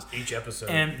Kung Lao's. Each episode.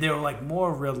 And they were like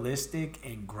more realistic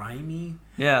and grimy.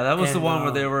 Yeah, that was the And, one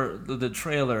where they were. The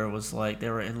trailer was like they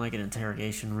were in like an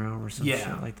interrogation room or some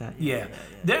shit like that. Yeah.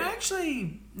 They're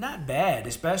actually not bad,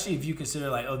 especially if you consider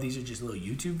like, oh, these are just little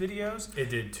YouTube videos. It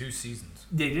did 2 seasons.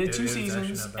 They did It 2 was actually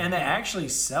seasons, not bad. and they actually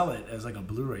sell it as like a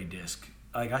Blu-ray disc.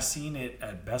 Like I seen it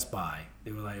at Best Buy.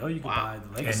 They were like, oh, you can buy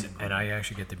the Legacy. And I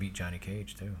actually get to meet Johnny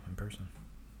Cage too in person.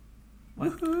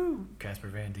 Woohoo! Casper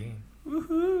Van Dien.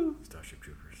 Woohoo! Starship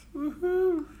Troopers.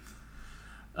 Woohoo!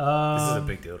 This is a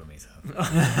big deal to me, so.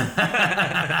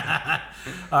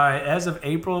 All right. As of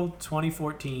April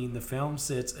 2014, the film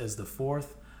sits as the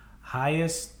 4th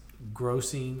highest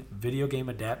grossing video game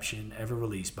adaptation ever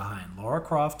released, behind Lara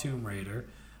Croft Tomb Raider,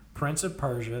 Prince of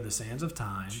Persia: The Sands of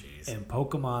Time, and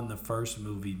Pokemon the first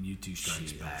movie, Mewtwo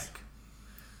Strikes Back.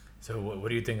 So what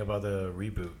do you think about the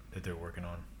reboot that they're working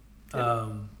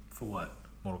on? For what?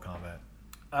 Mortal Kombat.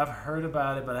 I've heard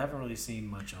about it, but I haven't really seen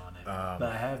much on it. But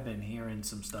I have been hearing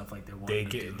some stuff like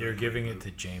They're giving it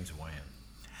to James Wan.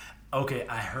 Okay,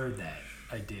 I heard that.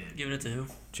 I did. Giving it to who?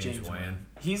 James Wan.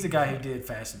 He's the guy who did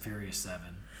Fast and Furious 7.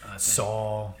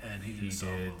 Saw. And he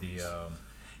did the.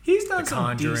 He's done the some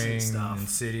Conjuring, decent stuff.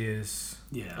 Insidious.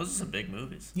 Yeah. Those are some big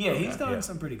movies. Yeah, he's done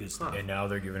some pretty good stuff. And now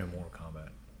they're giving him Mortal Kombat.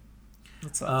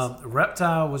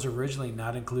 Reptile was originally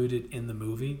not included in the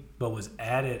movie, but was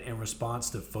added in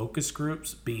response to focus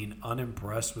groups being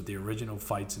unimpressed with the original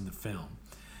fights in the film.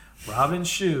 Robin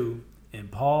Shue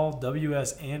and Paul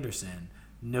W.S. Anderson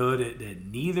noted that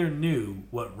neither knew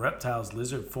what Reptile's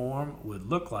lizard form would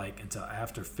look like until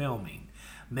after filming,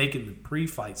 making the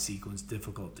pre-fight sequence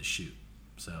difficult to shoot.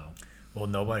 So, well,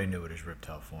 nobody knew what his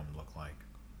reptile form looked like.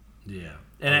 Yeah,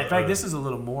 and in fact, this is a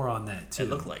little more on that too. It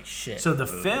looked like shit. So the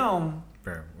film,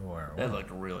 it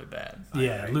looked really bad.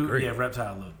 Yeah,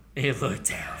 Reptile looked. It looked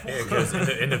terrible. Yeah, because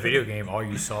in the video game, all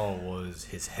you saw was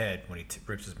his head when he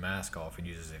rips his mask off and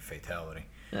uses a fatality.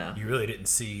 Yeah. You really didn't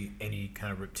see any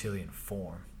kind of reptilian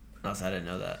form. No, so I didn't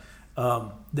know that.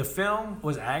 The film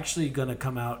was actually going to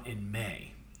come out in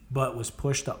May, but was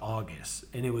pushed to August,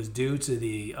 and it was due to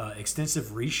the extensive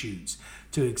reshoots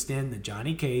to extend the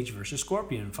Johnny Cage versus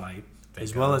Scorpion fight,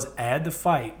 as well as add the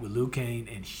fight with Liu Kang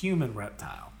and human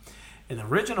Reptile. In the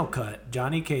original cut,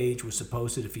 Johnny Cage was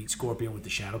supposed to defeat Scorpion with the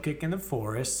shadow kick in the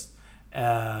forest,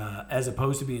 as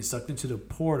opposed to being sucked into the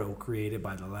portal created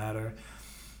by the latter.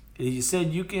 You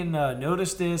said you can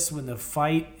notice this when the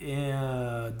fight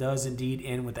does indeed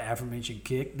end with the aforementioned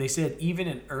kick. They said even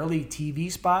in early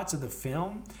TV spots of the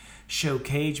film show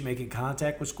Cage making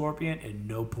contact with Scorpion and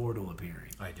no portal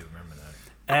appearing. I do remember that.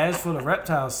 As for the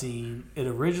reptile scene, it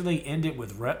originally ended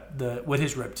with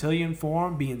his reptilian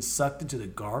form being sucked into the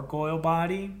gargoyle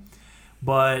body,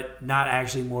 but not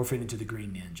actually morphing into the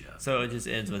Green Ninja. So it just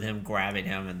ends with him grabbing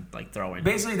him and like throwing.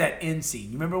 Basically, that end scene.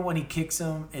 You remember when he kicks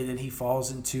him and then he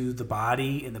falls into the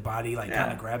body and the body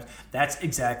kind of grabs? That's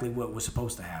exactly what was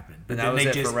supposed to happen. But and that was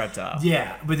it for Reptile.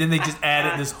 Yeah, but then they just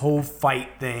added this whole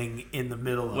fight thing in the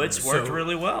middle of it. Which worked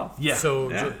really well. Yeah.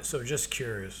 So just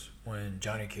curious, when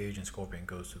Johnny Cage and Scorpion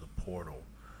goes to the portal,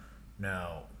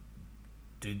 now,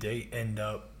 did they end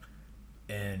up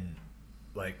in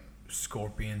like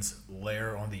Scorpion's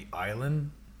lair on the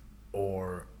island,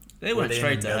 or they went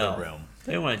straight to hell? Realm?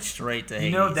 They went straight to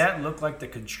Hades. You know, that looked like the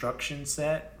construction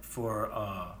set for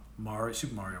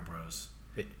Super Mario Bros.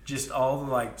 Just all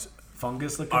the like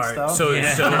fungus looking stuff. So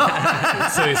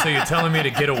you're telling me to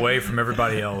get away from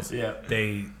everybody else? Yeah.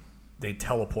 They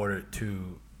teleported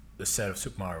to the set of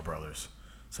Super Mario Brothers,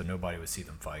 so nobody would see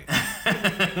them fight.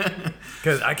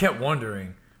 Because I kept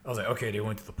wondering, I was like, okay, they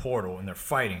went to the portal and they're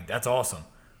fighting. That's awesome.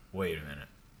 Wait a minute,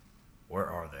 where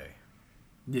are they?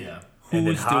 Yeah.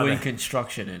 Who's doing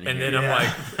construction in here? And then I'm like,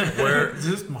 where is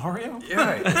this Mario? Yeah,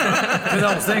 right. Because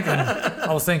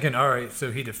I was thinking, all right,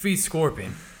 so he defeats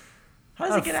Scorpion.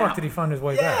 How the fuck did he find his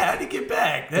way back? back? How did he get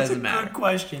back? That's Doesn't a matter. good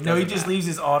question. Doesn't No, he just leaves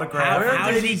his autograph.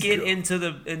 How did he get into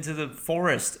the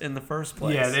forest in the first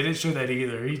place? Yeah, they didn't show that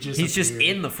either. He's just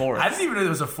in the forest. I didn't even know there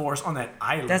was a forest on that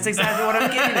island. That's exactly what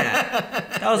I'm getting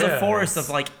at. That was a forest of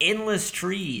like endless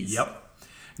trees. Yep.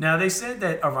 Now they said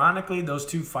that ironically, those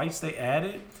two fights they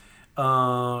added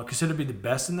considered to be the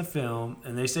best in the film,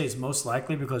 and they say it's most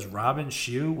likely because Robin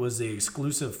Shue was the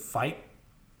exclusive fight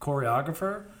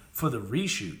choreographer for the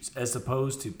reshoots, as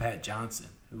opposed to Pat Johnson,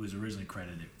 who was originally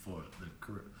credited for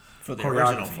the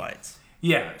original fights.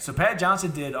 Yeah, so Pat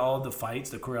Johnson did all the fights,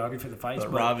 the choreography of the fights.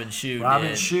 But Robin Shue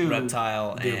did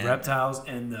Reptile did Reptiles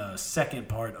and the second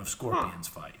part of Scorpion's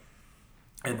fight,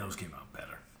 and those came out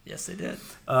better. Yes, they did.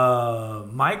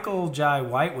 Michael Jai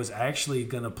White was actually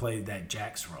going to play that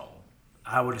Jax role.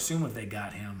 I would assume if they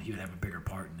got him, he would have a bigger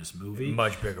part in this movie.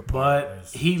 Much bigger part. But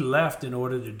he left in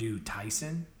order to do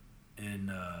Tyson,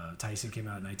 and Tyson came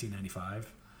out in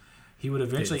 1995. He would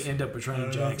eventually end up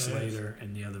portraying Jax later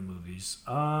in the other movies.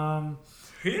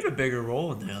 He had a bigger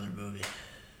role in the other movie,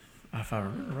 if I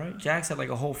remember right. Jax had like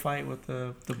a whole fight with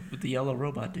the yellow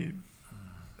robot dude.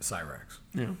 Cyrax.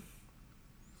 Yeah.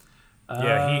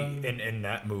 Yeah, he in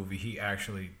that movie he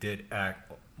actually did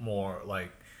act more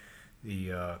like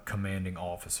the commanding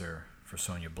officer for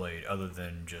Sonya Blade, other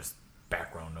than just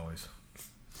background noise.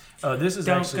 This is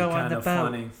actually kind of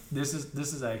funny. This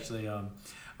is actually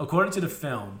according to the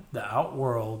film, the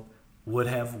Outworld would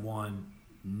have won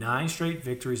 9 straight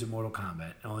victories in Mortal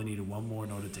Kombat and only needed one more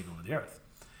in order to take over the Earth.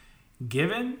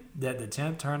 Given that the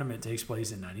 10th tournament takes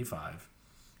place in 95,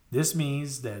 this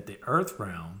means that the Earth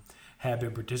realm had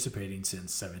been participating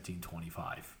since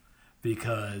 1725,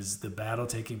 because the battle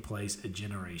taking place a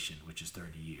generation, which is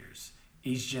 30 years.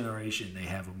 Each generation, they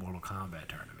have a Mortal Kombat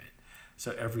tournament.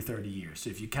 So every 30 years. So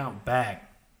if you count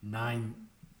back 9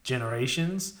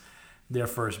 generations, their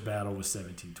first battle was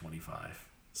 1725.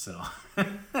 So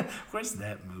where's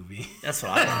that movie? That's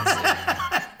what I want to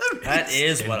see. That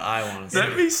is what I want to see.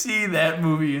 Let me see that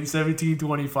movie in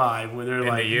 1725, where they're in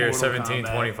like the year Mortal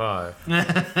 1725.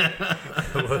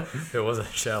 It was a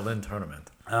Shaolin tournament.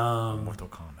 Mortal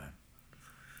Kombat.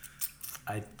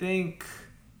 I think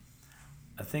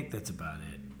that's about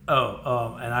it.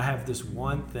 And I have this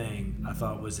one thing I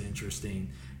thought was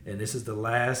interesting, and this is the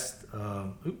last.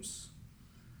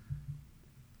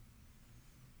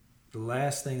 The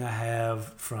last thing I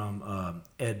have from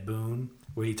Ed Boon,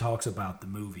 where he talks about the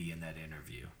movie in that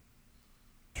interview.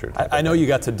 Sure. I know you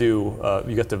got to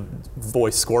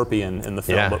voice Scorpion in the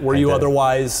film, but was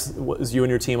you and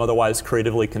your team otherwise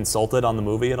creatively consulted on the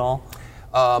movie at all?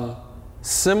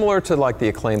 Similar to like the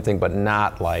Acclaim thing, but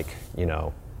not like,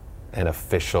 an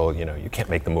official, you can't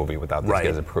make the movie without these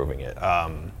guys approving it.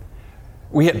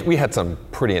 We had some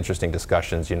pretty interesting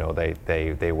discussions.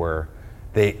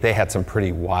 They had some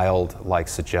pretty wild like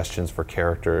suggestions for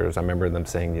characters. I remember them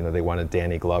saying, they wanted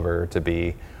Danny Glover to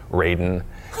be Raiden,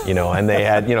 and they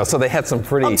had, so they had some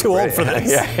pretty. I'm too old for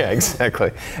this. Yeah,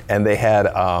 exactly. And they had,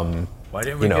 why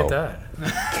didn't we get that?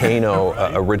 Kano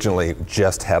originally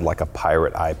just had like a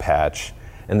pirate eye patch,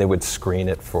 and they would screen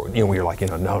it for, we were like,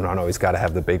 no, he's got to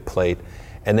have the big plate.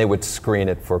 And they would screen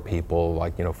it for people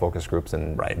like, focus groups,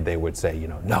 and they would say,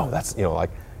 no, that's,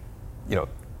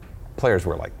 players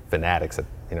were like fanatics at,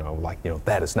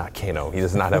 that is not Kano. He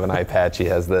does not have an eye patch. He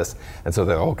has this. And so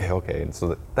they're okay. And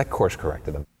so that course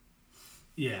corrected him.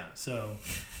 Yeah. So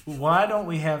why don't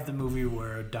we have the movie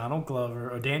where Danny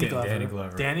Glover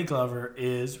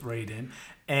is Raiden,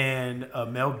 and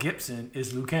Mel Gibson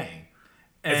is Liu Kang?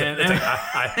 And it's like,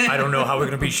 I don't know how we're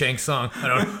gonna beat Shang Tsung.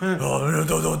 Don't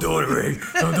do it, Rig.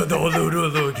 Don't do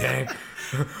it, Liu Kang.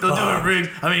 Don't do it, Riggs.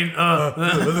 I mean,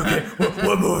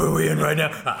 what movie are we in right now?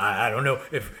 I don't know.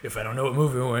 If I don't know what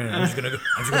movie we're in, I'm just gonna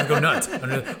go nuts.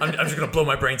 I'm just gonna blow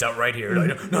my brains out right here. No,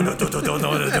 don't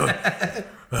do it.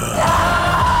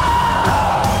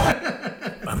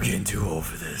 I'm getting too old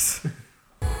for this.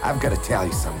 I've got to tell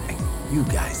you something. You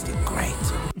guys did great.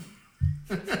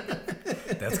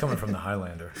 That's coming from the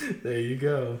Highlander. There you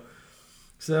go.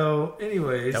 So,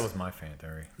 anyways, that was my fan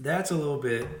theory. That's a little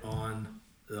bit on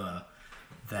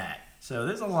that. So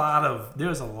there's a lot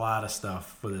of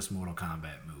stuff for this Mortal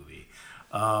Kombat movie.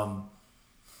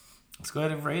 Let's go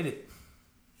ahead and rate it.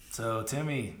 So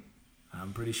Timmy,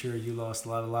 I'm pretty sure you lost a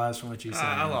lot of lives from what you said.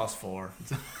 I lost 4.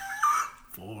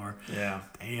 4. Yeah.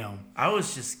 Damn. I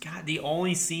was just the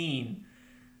only scene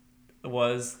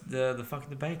was the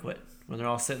fucking banquet when they're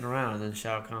all sitting around, and then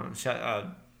Shang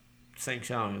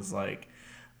Tsung is like,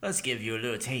 let's give you a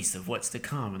little taste of what's to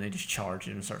come, and they just charge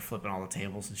in and start flipping all the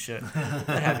tables and shit.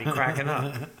 That had me cracking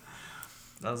up.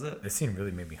 That was it. This scene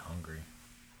really made me hungry.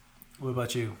 What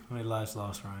about you? How many lives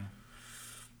lost, Ryan?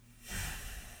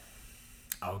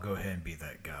 I'll go ahead and be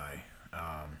that guy.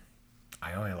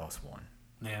 I only lost 1.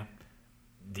 Yeah.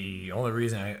 The only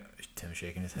reason Tim's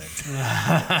shaking his head.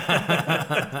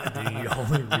 The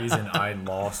only reason I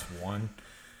lost 1,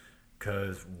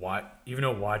 because even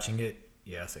though watching it,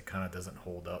 yes, it kind of doesn't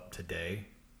hold up today,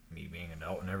 me being an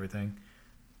adult and everything,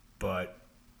 but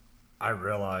I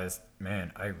realized,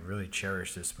 man, I really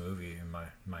cherished this movie in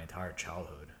my entire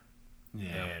childhood.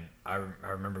 Yeah. And I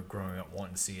remember growing up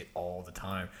wanting to see it all the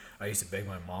time. I used to beg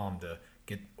my mom to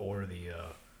order the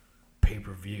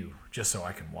pay-per-view just so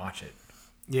I can watch it.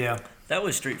 Yeah. That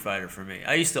was Street Fighter for me.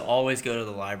 I used to always go to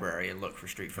the library and look for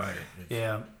Street Fighter.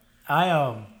 Yeah.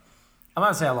 I'm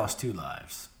not say I lost 2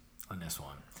 lives. on this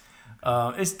one.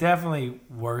 It's definitely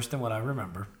worse than what I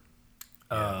remember.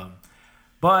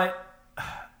 But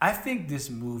I think this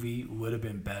movie would have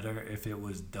been better if it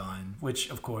was done, which,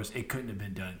 of course, it couldn't have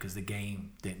been done because the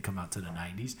game didn't come out to the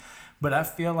 90s. But I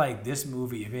feel like this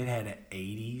movie, if it had an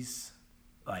 80s,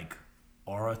 like,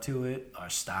 aura to it or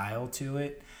style to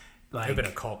it, like... It would have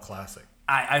been a cult classic.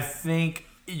 I think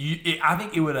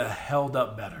it would have held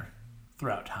up better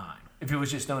throughout time if it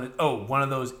was just known as, one of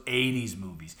those 80s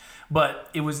movies. But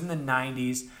it was in the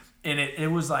 90s, and it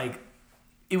was like...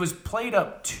 It was played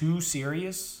up too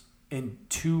serious and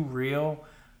too real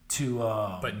to...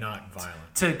 but not violent.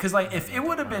 Because, like, if it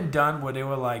would have been done where they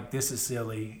were like, this is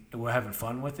silly, and we're having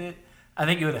fun with it, I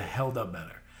think it would have held up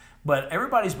better. But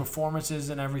everybody's performances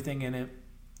and everything in it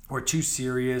were too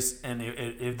serious, and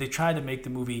if they tried to make the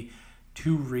movie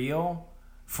too real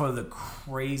for the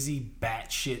crazy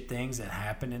batshit things that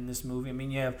happen in this movie. I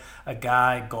mean, you have a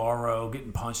guy, Goro,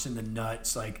 getting punched in the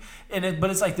nuts, like, but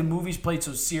it's like the movie's played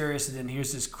so serious, and then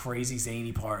here's this crazy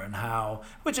zany part on how,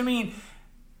 which, I mean,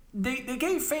 they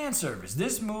gave fan service.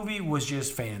 This movie was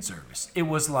just fan service. It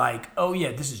was like, oh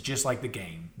yeah, this is just like the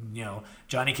game. You know,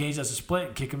 Johnny Cage does a split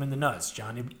and kick him in the nuts.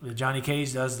 Johnny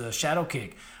Cage does the shadow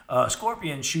kick.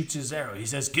 Scorpion shoots his arrow. He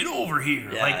says, "Get over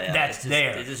here!" That's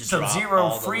there. Sub-Zero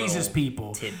freezes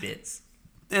people. Tidbits.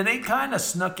 And they kind of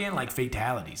snuck in like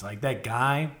fatalities. Like that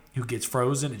guy who gets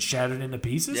frozen and shattered into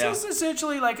pieces is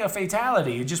essentially like a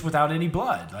fatality, just without any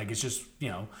blood. Like it's just, you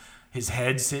know, his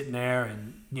head sitting there,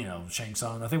 and, you know, Shang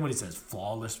Tsung, I think what he says,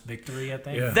 flawless victory, I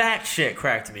think. Yeah. That shit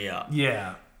cracked me up.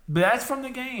 Yeah. But that's from the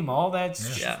game. All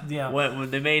that's... Yeah.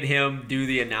 When they made him do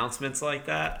the announcements like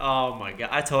that, oh my God.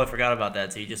 I totally forgot about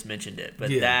that, so you just mentioned it. But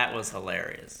that was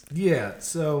hilarious. Yeah,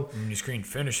 so... And you screen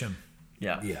finish him.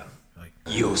 Yeah. Yeah. Like,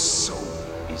 your soul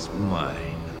is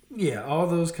mine. Yeah, all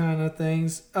those kind of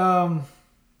things. Yeah,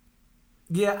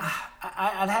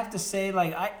 I'd have to say,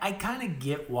 like, I kind of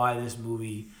get why this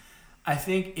movie... I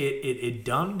think it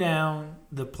dumbed down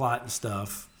the plot and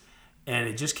stuff, and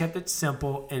it just kept it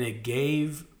simple, and it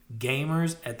gave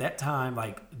gamers at that time,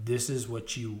 like, this is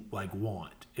what you, like,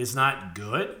 want. It's not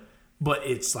good, but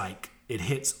it's like it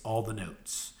hits all the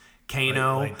notes.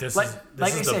 Kano, like they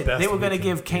said, they were going to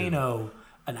give Kano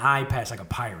an eye patch like a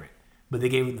pirate, but they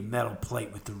gave him the metal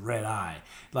plate with the red eye.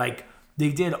 Like, they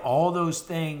did all those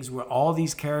things where all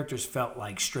these characters felt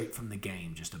like straight from the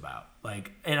game, just about.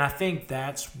 Like, and I think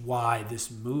that's why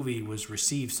this movie was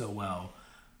received so well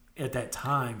at that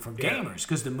time from gamers,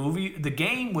 because the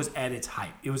game was at its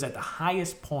height. It was at the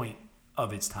highest point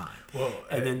of its time. Well,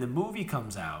 and then the movie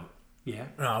comes out. Yeah.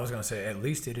 No, I was gonna say at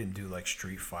least they didn't do like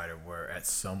Street Fighter, where at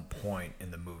some point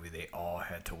in the movie they all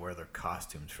had to wear their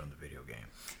costumes from the video game.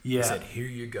 Yeah. They said, "Here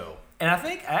you go." And I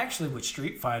think actually with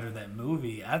Street Fighter, that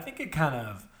movie, I think it kind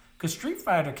of, because Street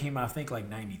Fighter came out, I think, like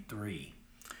 93,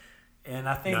 and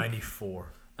I think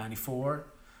 94. 94.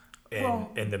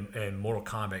 And Mortal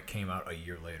Kombat came out a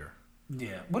year later.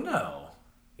 Yeah. Well, no.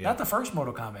 Yeah. Not the first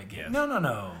Mortal Kombat game. Yes. No.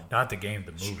 Not the game,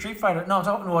 the movie. Street Fighter. No, I'm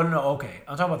talking. Okay.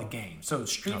 I'm talking about the game. So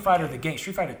Street Fighter, the game.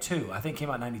 Street Fighter 2, I think, came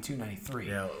out 92, 93.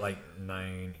 Yeah, like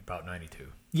about 92.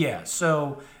 Yeah.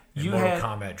 So and you Mortal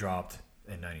Kombat dropped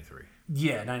in 93.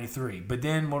 Yeah, 93. But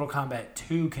then Mortal Kombat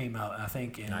 2 came out, I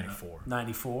think, in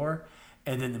 94,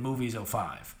 and then the movie's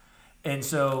 05. And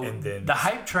so then the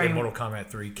hype train... And Mortal Kombat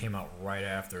 3 came out right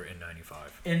after in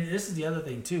 95. And this is the other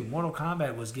thing, too. Mortal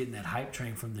Kombat was getting that hype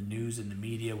train from the news and the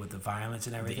media with the violence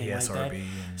and everything like that.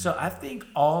 So I think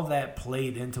all that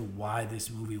played into why this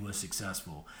movie was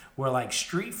successful. Where, like,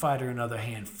 Street Fighter, on the other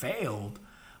hand, failed.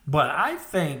 But I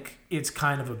think it's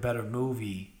kind of a better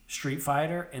movie, Street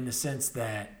Fighter, in the sense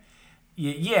that,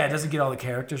 it doesn't get all the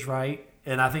characters right.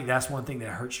 And I think that's one thing that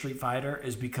hurt Street Fighter,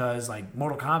 is because, like,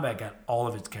 Mortal Kombat got all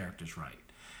of its characters right.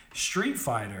 Street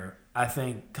Fighter, I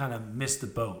think, kind of missed the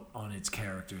boat on its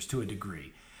characters to a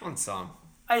degree. On some.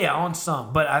 Yeah, on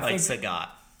some. But I think... Like Sagat.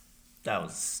 That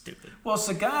was stupid. Well,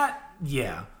 Sagat,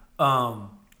 yeah.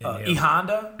 E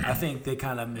Honda, I think they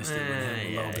kind of missed it with him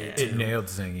a little bit, too. It nailed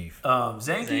Zangief.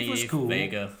 Zangief was cool.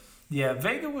 Vega. Yeah,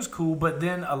 Vega was cool, but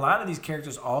then a lot of these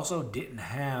characters also didn't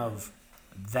have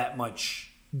that much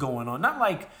going on. Not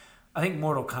like, I think,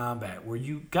 Mortal Kombat, where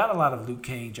you got a lot of Liu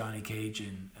Kang, Johnny Cage,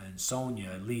 and Sonya,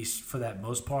 at least for that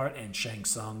most part, and Shang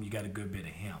Tsung, you got a good bit of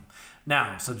him.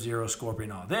 Now, Sub-Zero,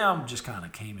 Scorpion, all them just kind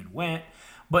of came and went,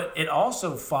 but it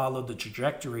also followed the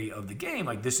trajectory of the game.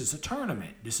 Like, this is a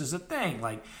tournament. This is a thing.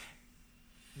 Like,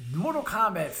 Mortal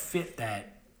Kombat fit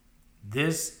that.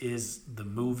 This is the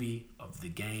movie of the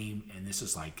game, and this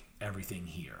is, like, everything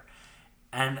here.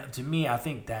 And to me, I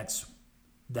think that's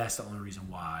the only reason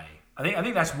why. I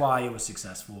think that's why it was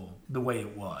successful the way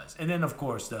it was. And then, of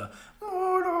course, the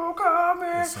Mortal Kombat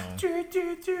the song.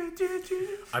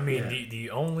 I mean, the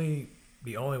only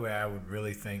way I would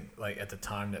really think, like, at the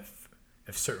time, that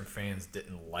if certain fans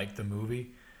didn't like the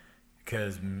movie,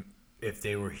 because if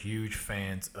they were huge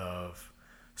fans of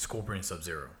Scorpion and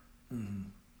Sub-Zero,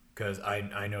 because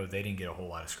I know they didn't get a whole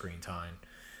lot of screen time,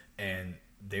 and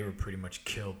they were pretty much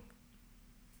killed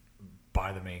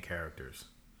by the main characters.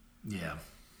 Yeah.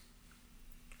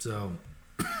 So,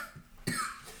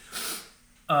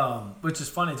 which is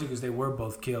funny too, because they were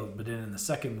both killed, but then in the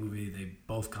second movie they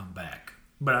both come back.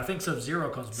 But I think Sub-Zero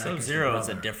comes back. Sub-Zero is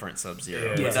a different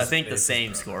Sub-Zero. Yeah, It's, I think the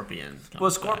same Scorpion. Well,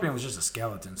 Scorpion was just a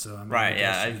skeleton, so I mean, right?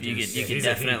 Yeah, you could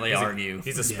definitely argue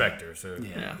he's a Spectre, so he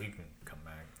can come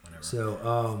back whenever.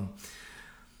 So,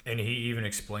 and he even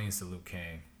explains to Liu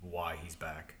Kang why he's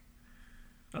back.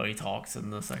 Oh, he talks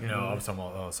in the second. No, movie? I was talking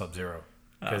about Sub-Zero,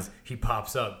 because he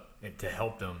pops up to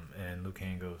help them, and Liu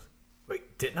Kang goes,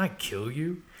 "Wait, didn't I kill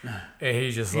you?" And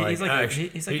he's just like,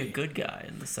 he's like a good guy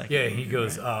in the second. Yeah, movie, he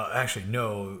goes, right? Actually,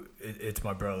 no, it's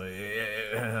my brother.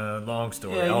 Long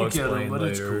story. Yeah, I'll you killed him, explain but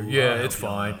later. it's cool. Yeah, I'll it's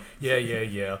help you fine.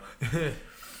 out. Yeah.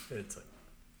 It's like,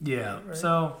 yeah.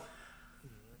 So,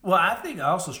 well, I think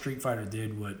also Street Fighter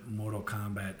did what Mortal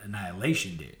Kombat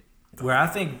Annihilation did, where I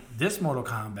think this Mortal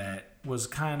Kombat was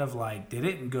kind of like they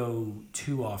didn't go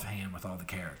too offhand with all the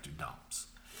character dumps.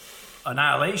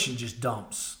 Annihilation just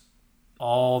dumps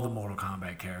all the Mortal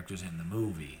Kombat characters in the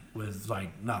movie with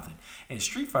like nothing. And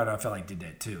Street Fighter, I felt like did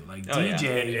that too. Like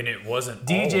DJ, and it wasn't.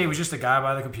 DJ was just a guy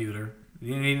by the computer. He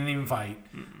didn't even fight.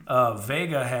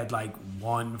 Vega had like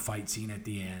one fight scene at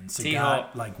the end.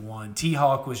 Sagat like one.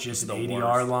 T-Hawk was just an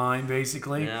ADR line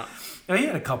basically. Yeah. He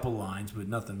had a couple lines, but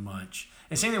nothing much.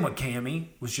 And same thing with Cammy,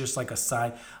 was just like a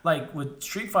side. Like with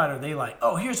Street Fighter, they like,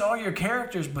 oh, here's all your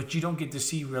characters, but you don't get to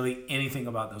see really anything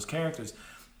about those characters.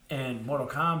 And Mortal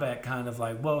Kombat kind of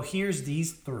like, well, here's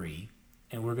these three,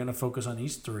 and we're going to focus on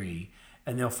these three,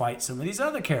 and they'll fight some of these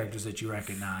other characters that you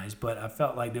recognize. But I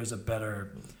felt like there's a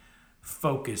better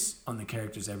focus on the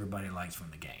characters everybody likes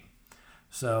from the game.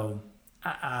 So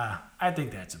I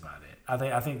think that's about it.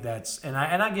 I think that's, and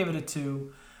I give it a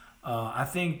 2. I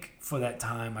think for that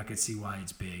time, I could see why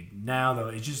it's big. Now, though,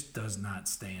 it just does not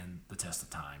stand the test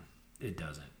of time. It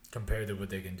doesn't. Compared to what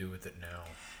they can do with it now.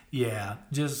 Yeah,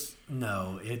 just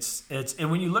no. It's and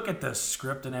when you look at the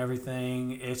script and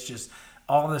everything, it's just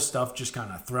all this stuff just kind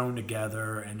of thrown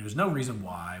together, and there's no reason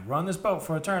why we're on this boat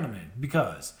for a tournament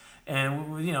because,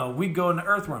 and we go in the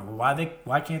Earthworm. Well,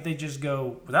 why can't they just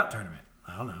go without tournament?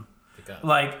 I don't know.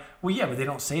 Like, well, yeah, but they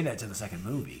don't say that to the second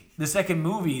movie. The second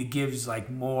movie gives like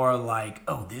more like,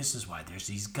 oh, this is why there's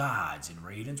these gods, and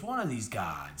Raiden's one of these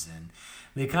gods, and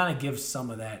they kind of give some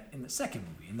of that in the second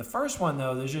movie. In the first one,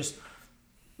 though, there's just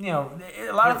a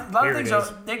lot of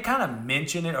things they kind of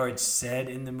mention it or it's said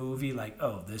in the movie, like,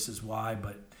 oh, this is why,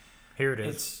 but here it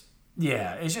is.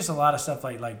 It's just a lot of stuff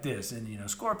like this, and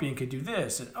Scorpion could do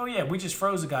this, and oh yeah, we just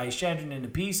froze a guy, he shattered into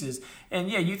pieces, and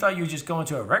yeah, you thought you were just going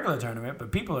to a regular tournament,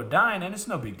 but people are dying, and it's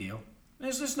no big deal.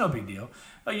 It's just no big deal.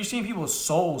 You're seeing people's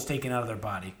souls taken out of their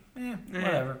body.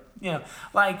 Whatever.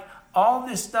 Like all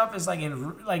this stuff is like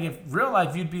if real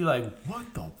life, you'd be like,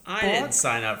 what the fuck? I didn't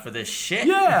sign up for this shit.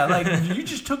 Yeah, like you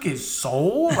just took his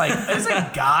soul. Like, is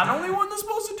it God only one that's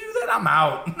supposed to do that? I'm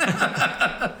out.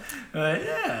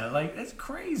 Yeah, like that's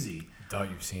crazy. Thought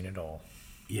you've seen it all.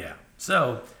 Yeah.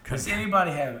 So, does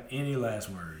anybody have any last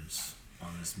words on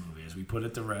this movie as we put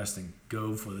it to rest and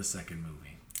go for the second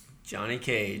movie? Johnny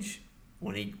Cage,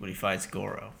 when he fights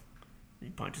Goro, he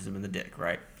punches him in the dick,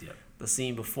 right? Yep. The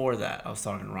scene before that, I was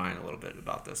talking to Ryan a little bit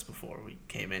about this before we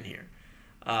came in here.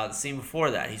 The scene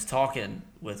before that, he's talking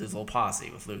with his little posse,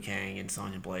 with Liu Kang and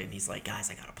Sonya Blade, and he's like,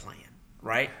 guys, I got a plan,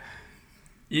 right?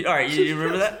 You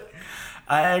remember that?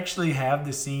 I actually have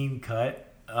the scene cut,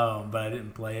 but I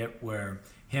didn't play it, where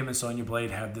him and Sonya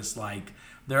Blade have this, like,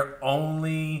 they're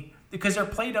only, because they're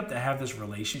played up to have this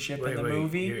relationship in the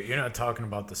movie. You're not talking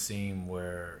about the scene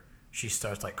where she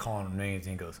starts, like, calling him names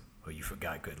and goes, oh, you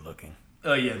forgot good looking.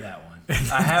 Oh, yeah, that one.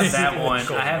 I have that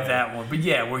one. But,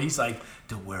 yeah, where he's like,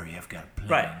 don't worry, I've got a plan.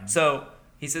 Right. So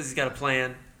he says he's got a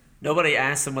plan. Nobody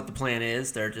asks him what the plan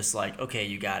is. They're just like, okay,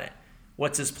 you got it.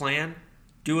 What's his plan?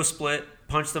 Do a split,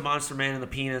 punch the monster man in the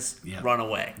penis, run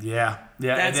away. Yeah.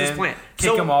 That's his plan.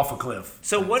 Kick him off a cliff.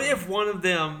 So what if one of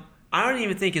them, I don't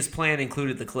even think his plan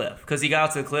included the cliff, because he got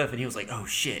out to the cliff and he was like, oh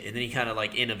shit, and then he kind of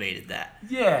like innovated that.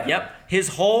 Yeah. Yep. His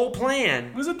whole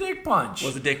plan was a dick punch.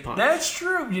 That's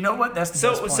true. You know what? That's the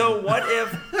best plan. So what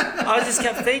if, I just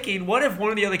kept thinking, what if one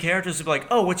of the other characters would be like,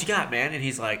 oh, what you got, man? And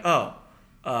he's like, well.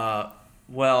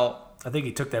 I think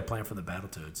he took that plan from the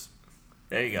Battletoads.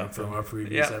 There you go. From our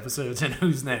previous episodes and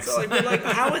Who's Next. So, like,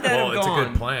 how would that have gone? It's a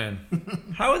good plan.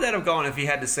 How would that have gone if he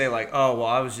had to say, like, oh, well,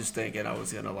 I was just thinking I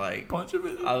was going to, like... punch him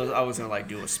in the I was going to, like,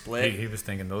 do a split. He was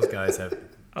thinking those guys have...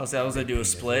 I was going to do a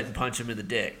split and punch him in the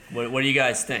dick. What do you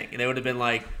guys think? And they would have been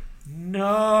like,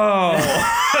 no.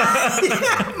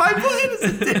 Yeah, my plan is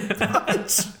a dick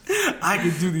punch. I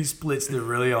can do these splits. They're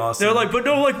really awesome. They're like, but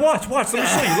no, like, watch. Let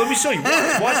me show you.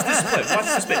 Watch this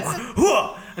split.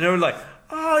 And they were like,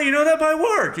 oh, you know, that might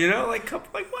work. You know, like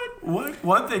what?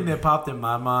 One thing that popped in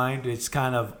my mind, it's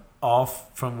kind of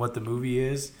off from what the movie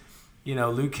is. You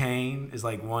know, Liu Kang is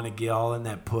like wanting to get all in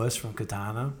that puss from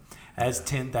Katana. That's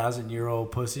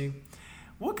 10,000-year-old pussy.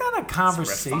 What kind of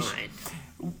conversation?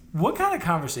 What kind of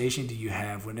conversation do you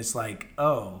have when it's like,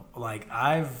 oh, like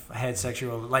I've had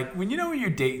sexual, like when you're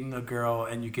dating a girl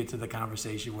and you get to the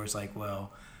conversation where it's like,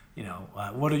 well, you know,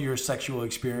 what are your sexual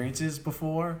experiences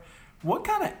before? What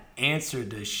kind of answer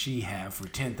does she have for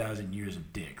 10,000 years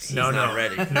of dicks? He's not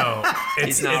ready. No,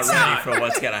 he's not ready for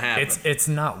what's gonna happen. It's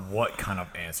not what kind of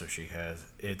answer she has.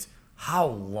 It's how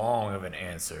long of an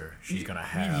answer she's gonna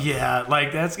have. Yeah,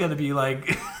 like that's gonna be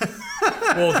like.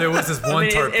 Well, there was this one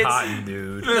Cotton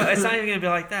dude. No, it's not even gonna be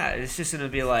like that. It's just gonna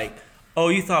be like, oh,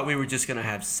 you thought we were just gonna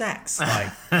have sex?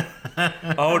 Like,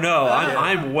 oh no,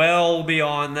 I'm well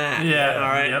beyond that. Yeah, all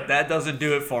right, yep. That doesn't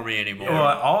do it for me anymore.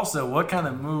 Well, also, what kind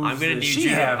of moves I'm gonna does need she you.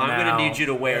 have now? I'm gonna need you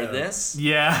to wear this.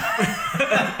 Yeah,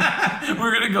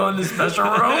 we're gonna go in the special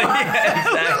room. Yeah,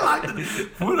 exactly.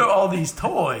 What are all these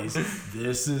toys?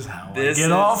 This is how I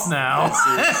get off now.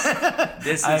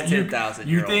 This is 10,000.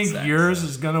 You think sex, yours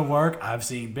is gonna work? I've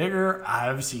seen bigger.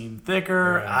 I've seen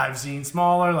thicker. Right. I've seen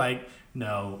smaller. Like.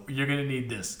 No, you're gonna need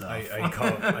this stuff.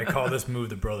 I call this move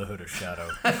the Brotherhood of Shadow.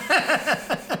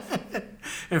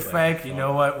 In fact, you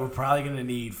know what? We're probably gonna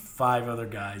need 5 other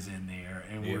guys in there,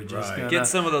 and we're just gonna get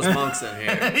some of those monks in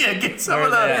here. Yeah, get some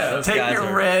of those. Take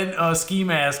your red ski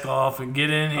mask off and get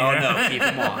in here. Oh no, keep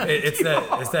them on. It's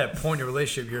that point in your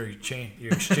relationship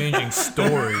you're exchanging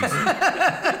stories.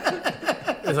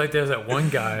 It's like there's that one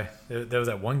guy. There was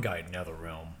that one guy in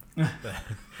Netherrealm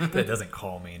that doesn't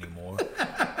call me anymore.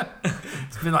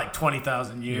 It's been like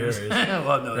 20,000 years.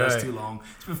 Well, no, that's too long.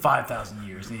 It's been 5,000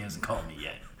 years, and he hasn't called me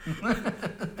yet.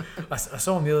 I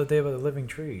saw him the other day by the living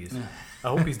trees. I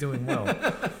hope he's doing well.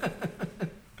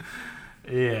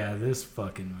 Yeah, this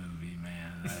fucking movie,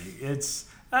 man. Like, it's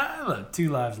look, 2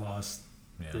 lives lost.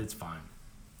 Yeah. It's fine.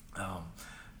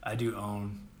 I do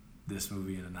own this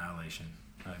movie and Annihilation.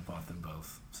 I bought them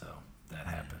both, so that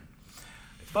happened.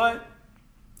 But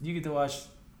you get to watch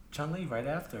Chun-Li right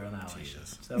after Annihilation.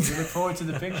 So we look forward to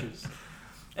the pictures.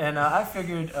 And I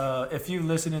figured if you're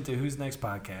listening to Who's Next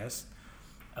podcast,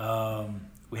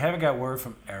 we haven't got word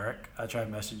from Eric. I tried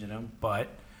messaging him, but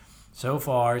so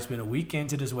far it's been a week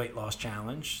into this weight loss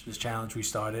challenge. This challenge we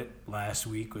started last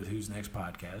week with Who's Next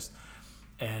podcast.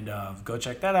 And go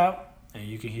check that out, and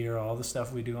you can hear all the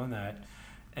stuff we do on that.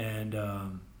 And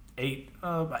about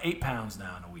 8 pounds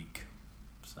now in a week.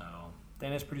 So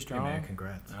then it's pretty strong. Hey man,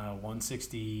 congrats.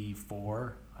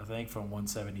 164, I think, from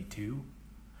 172.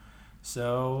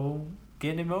 So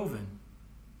getting it moving.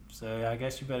 So I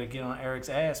guess you better get on Eric's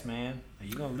ass, man.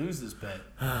 You're gonna lose this bet.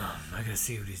 I gotta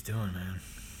see what he's doing, man.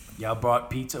 Y'all brought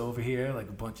pizza over here, like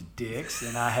a bunch of dicks,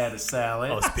 and I had a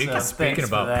salad. Oh, speaking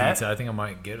about pizza, I think I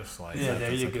might get a slice. Yeah,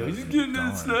 there you go. You're getting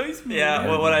a slice, man. Yeah,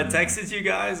 well, when I texted you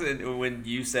guys, and when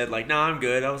you said, like, no, I'm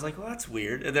good, I was like, well, that's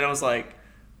weird. And then I was like,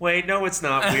 wait, no, it's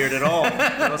not weird at all.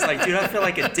 And I was like, dude, I feel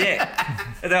like a dick.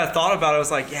 And then I thought about it. I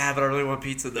was like, yeah, but I really want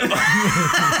pizza, though.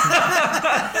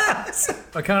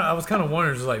 I was kind of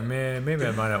wondering, just like, man, maybe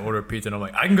I might not order pizza. And I'm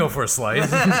like, I can go for a slice.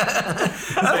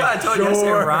 That's what I told you. I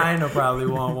said Ryan will probably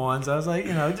want one. So I was like,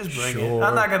 just bring it.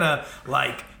 I'm not going to,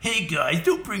 like, hey, guys,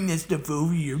 don't bring that stuff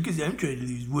over here because I'm trying to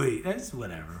lose weight. That's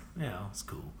whatever. It's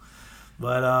cool.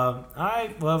 But, all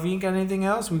right. Well, if you ain't got anything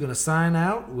else, we're going to sign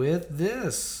out with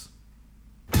this.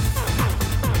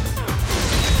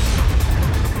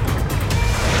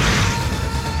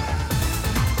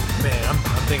 Man, I'm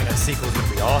thinking that sequel's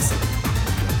gonna be awesome.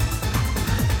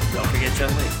 Don't forget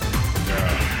Chun-Li.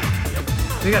 Yep.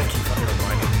 We gotta keep on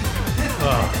reminding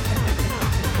me.